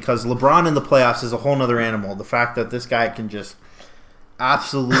interesting because LeBron in the playoffs is a whole other animal. The fact that this guy can just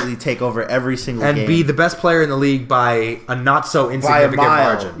absolutely take over every single game. And be the best player in the league by a not so insignificant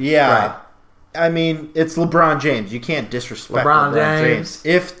margin. Yeah. Right. I mean, it's LeBron James. You can't disrespect LeBron James.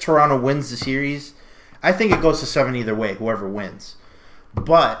 If Toronto wins the series, I think it goes to 7 either way, whoever wins.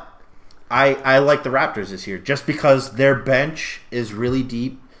 But I like the Raptors this year just because their bench is really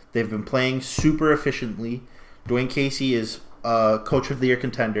deep. They've been playing super efficiently. Dwayne Casey is a Coach of the Year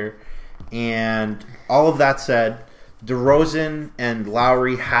contender. And all of that said, DeRozan and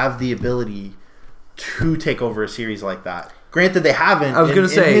Lowry have the ability to take over a series like that. Granted, they haven't. I was going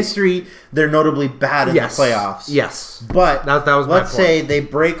to say, in history, they're notably bad in the playoffs. Yes, but that was my let's say they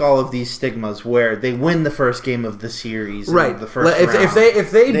break all of these stigmas where they win the first game of the series, right? The first round. If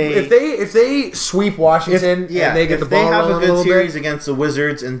they sweep Washington, and they get the ball rolling a little bit, if they have a good series against the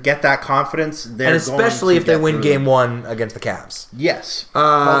Wizards and get that confidence, they're and especially going to if they win Game 1 against the Cavs. Yes,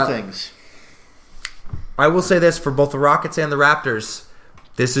 all things. I will say this for both the Rockets and the Raptors.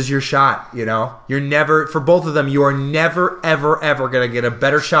 This is your shot, You're never, for both of them, you are never, ever, ever going to get a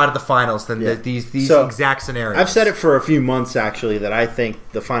better shot at the finals than these exact scenarios. I've said it for a few months, actually, that I think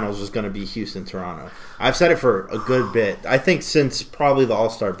the finals was going to be Houston-Toronto. I've said it for a good bit. I think since probably the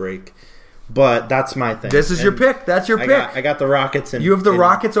All-Star break. But that's my thing. This is your pick. That's your pick. I got the Rockets. You have the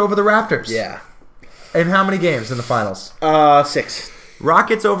Rockets over the Raptors. Yeah. And how many games in the finals? 6.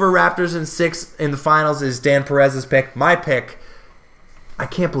 Rockets over Raptors in 6 in the finals is Dan Perez's pick. My pick. I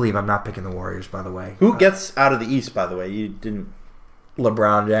can't believe I'm not picking the Warriors, by the way. Who gets out of the East, by the way? You didn't...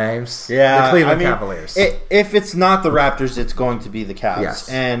 LeBron James. Yeah. The Cleveland Cavaliers. If it's not the Raptors, it's going to be the Cavs. Yes.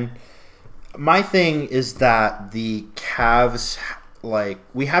 And my thing is that the Cavs...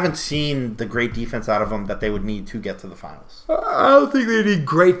 we haven't seen the great defense out of them that they would need to get to the finals. I don't think they need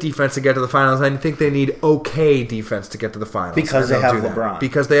great defense to get to the finals. I think they need okay defense to get to the finals. Because they have LeBron.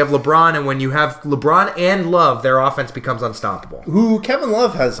 Because they have LeBron, and when you have LeBron and Love, their offense becomes unstoppable. Kevin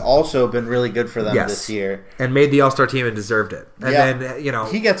Love has also been really good for them this year. And made the All-Star team and deserved it. And then,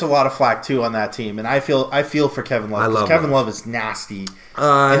 he gets a lot of flack, too, on that team. And I feel for Kevin Love. Because Kevin Love is nasty.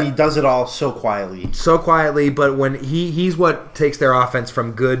 And he does it all so quietly. So quietly, but when he's what takes their offense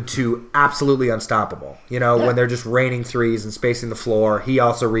from good to absolutely unstoppable. When they're just raining threes and spacing the floor, he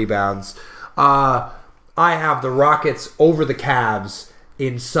also rebounds. I have the Rockets over the Cavs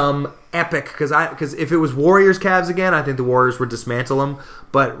in some epic, because if it was Warriors-Cavs again, I think the Warriors would dismantle them.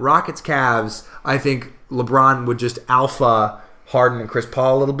 But Rockets-Cavs, I think LeBron would just alpha Harden and Chris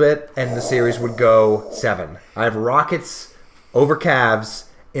Paul a little bit, and the series would go 7. I have Rockets over Cavs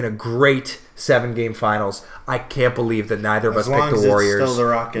in a great 7-game finals. I can't believe that neither of us picked the Warriors. Still the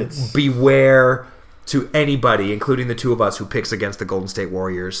Rockets. Beware to anybody, including the two of us who picks against the Golden State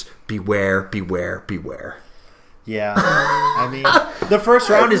Warriors. Beware, beware, beware. Yeah. I mean, the first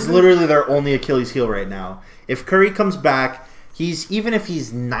round is literally their only Achilles heel right now. If Curry comes back, even if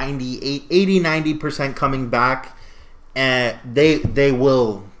he's 80-90% coming back, they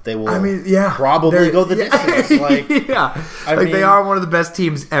will probably go the distance. They are one of the best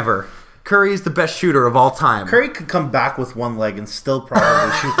teams ever. Curry is the best shooter of all time. Curry could come back with one leg and still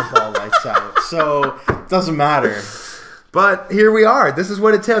probably shoot the ball lights out. So it doesn't matter. But here we are. This is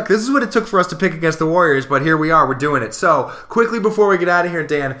what it took. This is what it took for us to pick against the Warriors. But here we are. We're doing it. So quickly before we get out of here,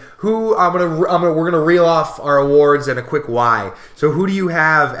 Dan, we're gonna reel off our awards and a quick why. So who do you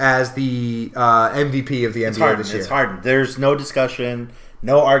have as the MVP of the NBA this year? It's Harden. There's no discussion,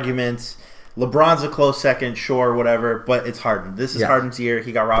 no arguments. LeBron's a close second, sure, whatever, but it's Harden. This is Harden's year.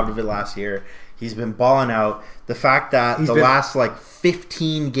 He got robbed of it last year. He's been balling out. The fact that last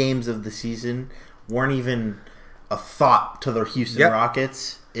 15 games of the season weren't even a thought to the Houston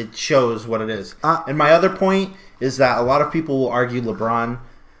Rockets, it shows what it is. And my other point is that a lot of people will argue LeBron,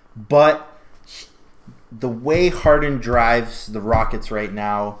 but the way Harden drives the Rockets right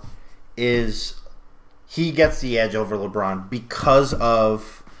now is he gets the edge over LeBron because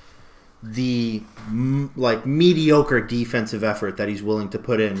of the mediocre defensive effort that he's willing to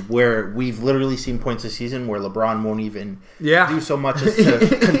put in, where we've literally seen points this season where LeBron won't even do so much as to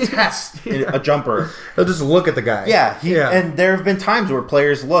contest a jumper. He'll just look at the guy. And there have been times where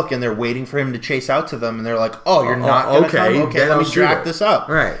players look and they're waiting for him to chase out to them, and they're like, "Oh, you're not going to come? Okay, let me jack this up."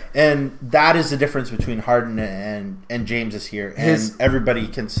 Right. And that is the difference between Harden and James this year. And everybody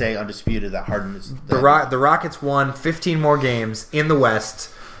can say undisputed that Harden is the Rockets won 15 more games in the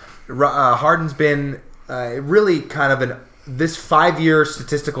West. Harden's been really kind of this 5-year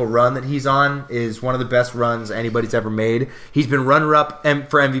statistical run that he's on is one of the best runs anybody's ever made. He's been runner-up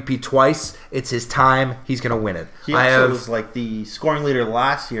for MVP twice. It's his time. He's going to win it. He was the scoring leader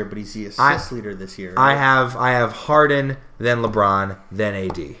last year, but he's the assist leader this year. Right? I have Harden, then LeBron, then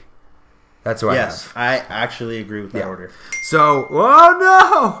AD. That's what I have. Yes, I actually agree with that order. So,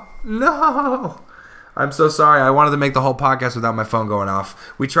 no. I'm so sorry. I wanted to make the whole podcast without my phone going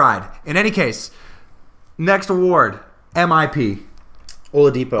off. We tried. In any case, next award, MIP.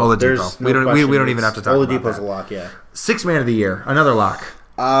 Oladipo. There's no we don't even have to talk about that. Oladipo's a lock, yeah. Sixth man of the year, another lock.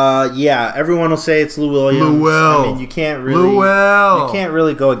 Everyone will say it's Lou Williams. I mean, you can't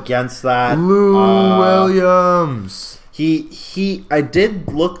really go against that. Lou Williams. I did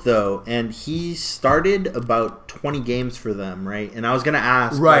look though, and he started about 20 games for them, right? And I was gonna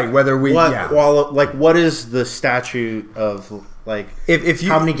ask, what is the statute of how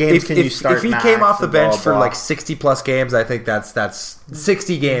many games can you start? If he came off the bench for 60 plus games, I think that's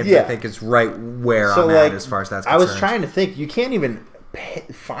 60 games. Yeah. I think is right where I'm at as far as that's concerned. I was trying to think. You can't even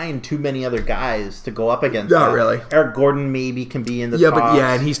find too many other guys to go up against. Not really. Eric Gordon maybe can be in the top.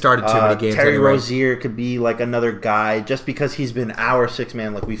 And he started too many games. Terry Rozier could be another guy just because he's been our sixth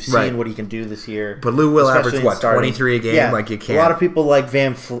man. We've seen what he can do this year. But Lou will average 23 a game. Yeah. You can't. A lot of people like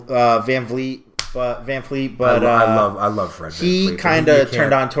Van Vliet. But I love Fred. He kind of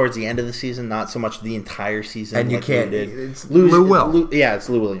turned on towards the end of the season, not so much the entire season. And you can't. It's Lou Will. It's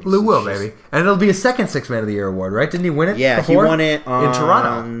Lou Williams. Lou Will, baby. And it'll be a second Sixth Man of the Year award, right? Didn't he win it? Yeah, before? He won it in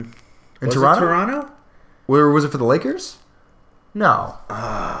Toronto. In Toronto? Where was it for the Lakers? No.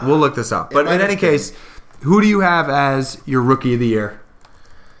 We'll look this up. But in any case, who do you have as your Rookie of the Year?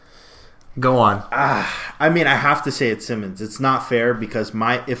 Go on. I mean, I have to say it's Simmons. It's not fair because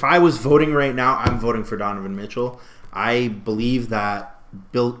if I was voting right now, I'm voting for Donovan Mitchell. I believe that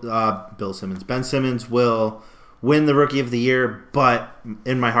Ben Simmons will win the Rookie of the Year, but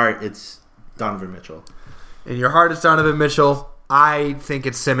in my heart, it's Donovan Mitchell. In your heart, it's Donovan Mitchell. I think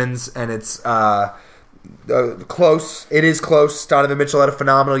it's Simmons, and it's close. It is close. Donovan Mitchell had a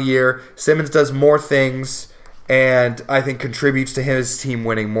phenomenal year. Simmons does more things, and I think contributes to his team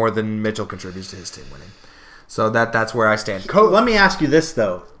winning more than Mitchell contributes to his team winning. So that's where I stand. Let me ask you this,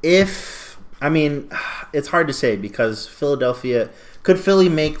 though. It's hard to say because could Philly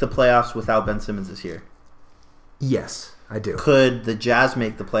make the playoffs without Ben Simmons this year? Yes, I do. Could the Jazz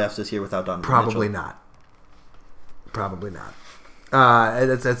make the playoffs this year without Donovan Mitchell? Probably not.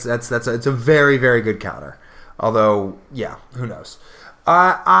 It's a very, very good counter. Although, who knows?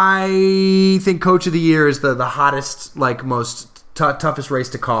 I think Coach of the Year is the hottest, most toughest race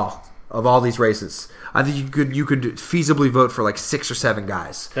to call. of all these races. I think you could feasibly vote for like 6 or 7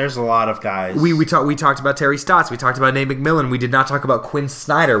 guys. There's a lot of guys. We talked about Terry Stotts. We talked about Nate McMillan. We did not talk about Quinn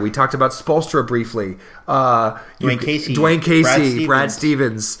Snyder. We talked about Spoelstra briefly. Dwayne Casey, Brad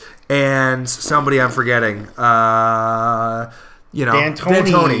Stevens, and somebody I'm forgetting. Dan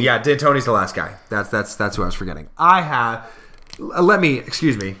Tony. Yeah, Dan Tony's the last guy. That's who I was forgetting. I have. Let me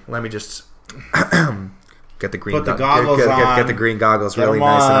just get the green. Put the goggles on. Get the green goggles really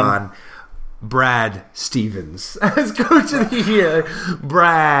nice and on. Brad Stevens as coach of the year.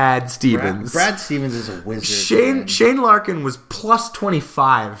 Brad Stevens. Brad Stevens is a wizard. Shane Larkin was plus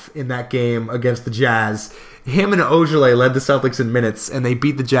 25 in that game against the Jazz. Him and Ojale led the Celtics in minutes, and they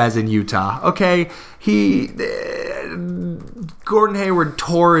beat the Jazz in Utah. Okay, Gordon Hayward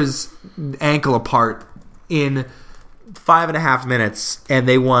tore his ankle apart in 5.5 minutes, and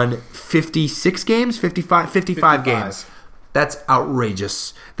they won 55 games. That's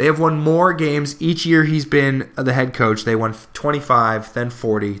outrageous. They have won more games each year he's been the head coach. They won 25, then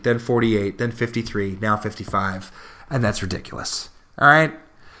 40, then 48, then 53, now 55. And that's ridiculous. All right?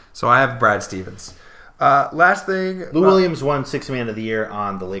 So I have Brad Stevens. Last thing. Lou Williams won Sixth Man of the Year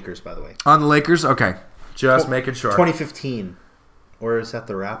on the Lakers, by the way. On the Lakers? Okay. Just making sure. 2015. Or is that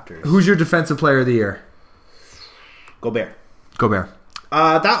the Raptors? Who's your defensive player of the year? Gobert.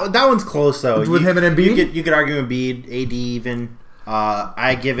 That one's close though. With him and Embiid, you could argue Embiid, AD even.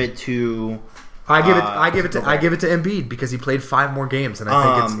 I give it to. I give it to Embiid because he played 5 more games, and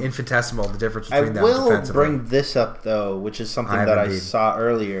I think it's infinitesimal the difference between them. I will bring this up though, which is something that I saw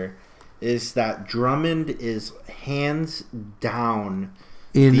earlier, is that Drummond is hands down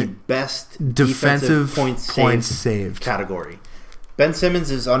in the best defensive points saved category. Ben Simmons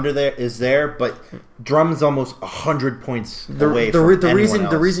is there, but Drummond's almost 100 points away from anyone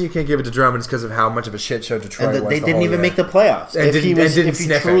else. The reason you can't give it to Drummond is because of how much of a shit show Detroit was. They didn't even make the playoffs. If he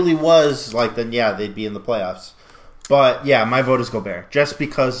truly was like, then yeah, they'd be in the playoffs. But yeah, my vote is Gobert, just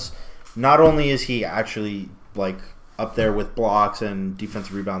because not only is he actually like up there with blocks and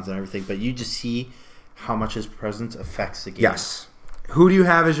defensive rebounds and everything, but you just see how much his presence affects the game. Yes. Who do you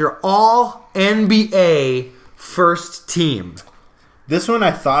have as your All NBA first team? This one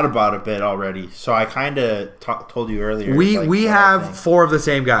I thought about a bit already, so I kind of told you earlier. We have 4 of the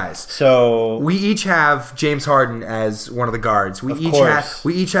same guys. So we each have James Harden as one of the guards. We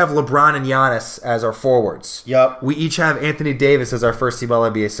each have LeBron and Giannis as our forwards. Yep. We each have Anthony Davis as our first team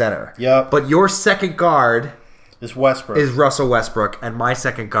All-NBA center. Yep. But your second guard is Westbrook. Is Russell Westbrook, and my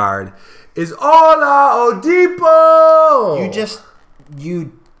second guard is Ola Oladipo.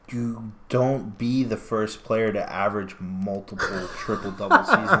 You don't be the first player to average multiple triple-double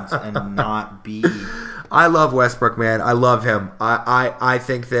seasons and not be. I love Westbrook, man. I love him. I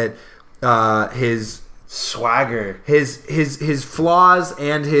think that his swagger, his flaws,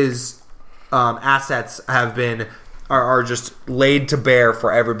 and his assets are just laid to bear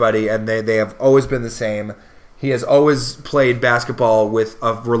for everybody, and they have always been the same. He has always played basketball with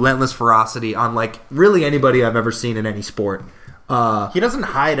a relentless ferocity, unlike really anybody I've ever seen in any sport. He doesn't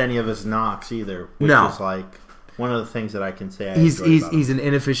hide any of his knocks either, which is like one of the things that I can say. He's an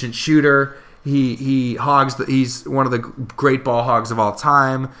inefficient shooter. He's one of the great ball hogs of all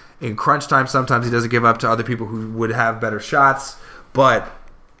time. In crunch time, sometimes he doesn't give up to other people who would have better shots. But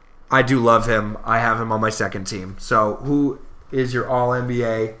I do love him. I have him on my second team. So who is your All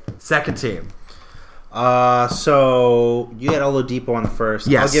NBA second team? So you had Oladipo on the first.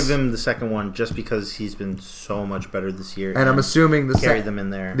 Yes. I'll give him the second one just because he's been so much better this year. And I'm assuming them in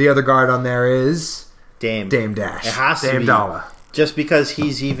there. The other guard on there is Dame Dash. It has to be Dollar. Just because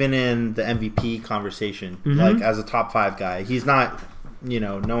he's even in the MVP conversation, like as a top 5 guy. He's not.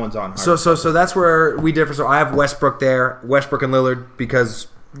 No one's on. So that's where we differ. So I have Westbrook there, Westbrook and Lillard, because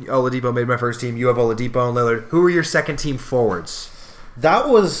Oladipo made my first team. You have Oladipo and Lillard. Who are your second team forwards? That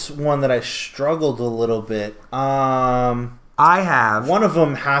was one that I struggled a little bit. I have... One of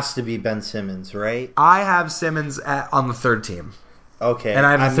them has to be Ben Simmons, right? I have Simmons on the third team. Okay. And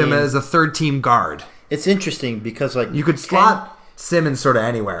I have him as a third team guard. It's interesting because you could slot Simmons sort of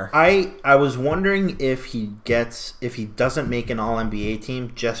anywhere. I was wondering if he doesn't make an All-NBA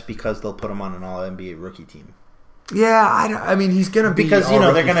team just because they'll put him on an All-NBA rookie team. Yeah, I mean, he's going to be because they're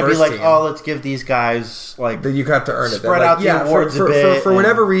going to be like, oh, let's give these guys like then you have to earn it. Spread out the awards a bit. For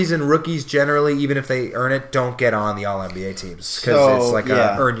whatever reason, rookies generally, even if they earn it, don't get on the All NBA teams because it's like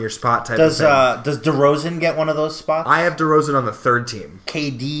a earn your spot type of thing. Does DeRozan get one of those spots? I have DeRozan on the third team.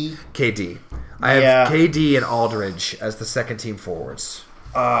 KD. I have KD and Aldridge as the second team forwards.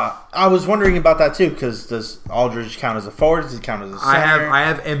 I was wondering about that too because does Aldridge count as a forward? Does he count as a center? I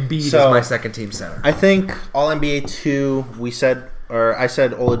have Embiid as my second team center. I think All NBA 2. We said or I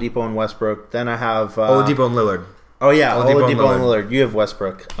said Oladipo and Westbrook. Then I have Oladipo and Lillard. Oh yeah, Oladipo and Lillard. Lillard. You have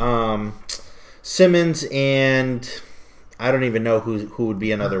Westbrook, Simmons, and I don't even know who would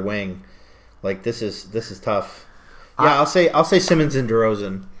be another wing. Like this is tough. Yeah, I'll say Simmons and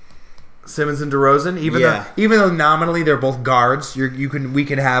DeRozan. Simmons and DeRozan, even though nominally they're both guards, we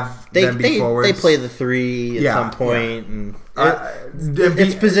can have them be forwards. They play the three at some point, and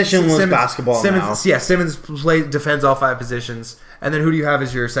it's positionless basketball now. Yeah, Simmons defends all 5 positions, and then who do you have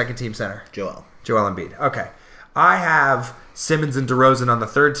as your second team center? Joel Embiid. Okay, I have Simmons and DeRozan on the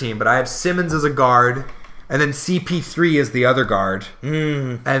third team, but I have Simmons as a guard, and then CP3 as the other guard,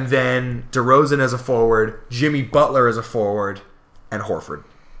 and then DeRozan as a forward, Jimmy Butler as a forward, and Horford.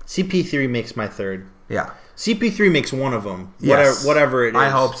 CP3 makes my third. Yeah. CP3 makes one of them. Yes. Whatever it is. I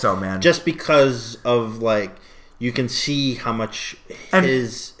hope so, man. Just because of, like, you can see how much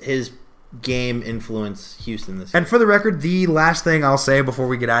his game influenced Houston this year. And for the record, the last thing I'll say before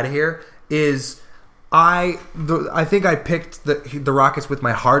we get out of here is I think I picked the Rockets with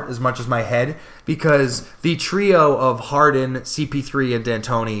my heart as much as my head, because the trio of Harden, CP3, and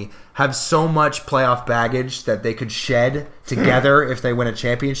D'Antoni have so much playoff baggage that they could shed together if they win a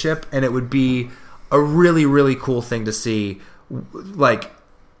championship, and it would be a really, really cool thing to see. Like,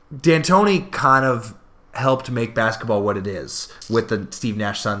 D'Antoni kind of helped make basketball what it is with the Steve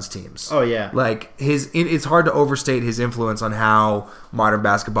Nash Suns teams. Oh, yeah. Like, it's hard to overstate his influence on how modern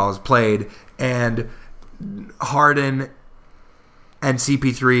basketball is played, and Harden and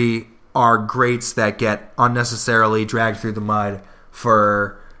CP3 are greats that get unnecessarily dragged through the mud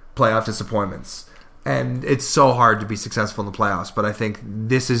for playoff disappointments. And it's so hard to be successful in the playoffs, but I think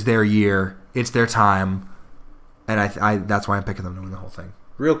this is their year. It's their time. And I that's why I'm picking them to win the whole thing.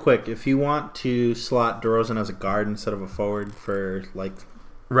 Real quick, if you want to slot DeRozan as a guard instead of a forward for like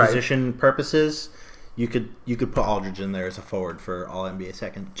position purposes, you could put Aldridge in there as a forward for All NBA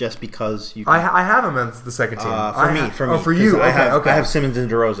second, just because you can. I have him as the second team. For me. For you. I have Simmons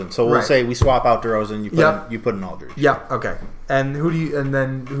and DeRozan. So we'll say we swap out DeRozan. You put in Aldridge. Yeah. Okay. And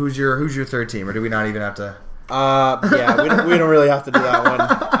who's your third team, or do we not even have to? We don't really have to do that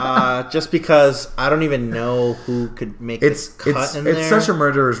one. Just because I don't even know who could make the cut in there. It's such a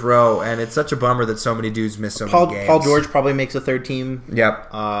murderer's row, and it's such a bummer that so many dudes miss so many games. Paul George probably makes a third team.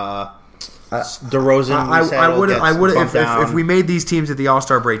 Yep. DeRozan. I would if we made these teams at the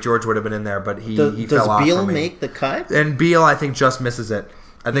All-Star break, George would have been in there, but he fell off. Does Beal make the cut? And Beal, I think, just misses it.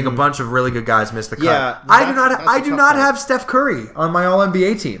 I think a bunch of really good guys missed the cut. Yeah, I do not have Steph Curry on my All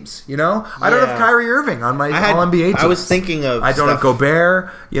NBA teams. You know, I don't have Kyrie Irving on my All NBA teams. I was thinking of. I don't have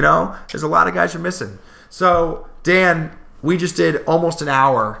Gobert. You know, there's a lot of guys you're missing. So Dan, we just did almost an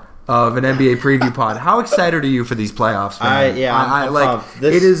hour of an NBA preview pod. How excited are you for these playoffs, man?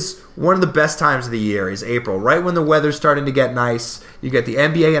 It is one of the best times of the year is April, right when the weather's starting to get nice. You get the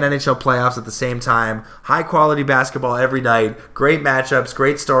NBA and NHL playoffs at the same time. High quality basketball every night. Great matchups,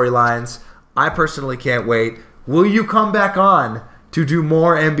 great storylines. I personally can't wait. Will you come back on to do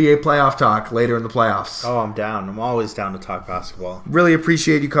more NBA playoff talk later in the playoffs? Oh, I'm down. I'm always down to talk basketball. Really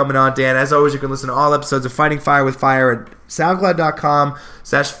appreciate you coming on, Dan. As always, you can listen to all episodes of Fighting Fire with Fire at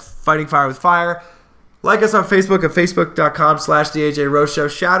soundcloud.com/Fighting Fire with Fire. Like us on Facebook at facebook.com/The AJ Rose Show.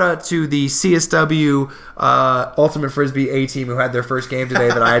 Shout out to the CSW Ultimate Frisbee A team who had their first game today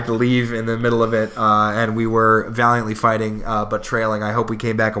that I had to leave in the middle of it, and we were valiantly fighting but trailing. I hope we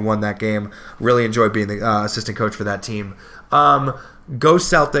came back and won that game. Really enjoyed being the assistant coach for that team. Go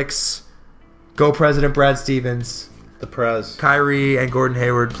Celtics. Go President Brad Stevens. The Prez. Kyrie and Gordon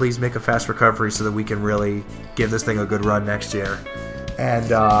Hayward, please make a fast recovery so that we can really give this thing a good run next year. And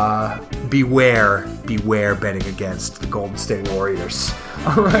beware betting against the Golden State Warriors.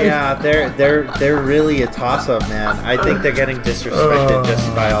 All right. Yeah, they're really a toss-up, man. I think they're getting disrespected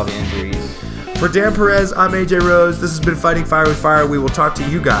just by all the injuries. For Dan Perez, I'm AJ Rose. This has been Fighting Fire with Fire. We will talk to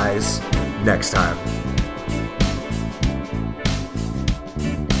you guys next time.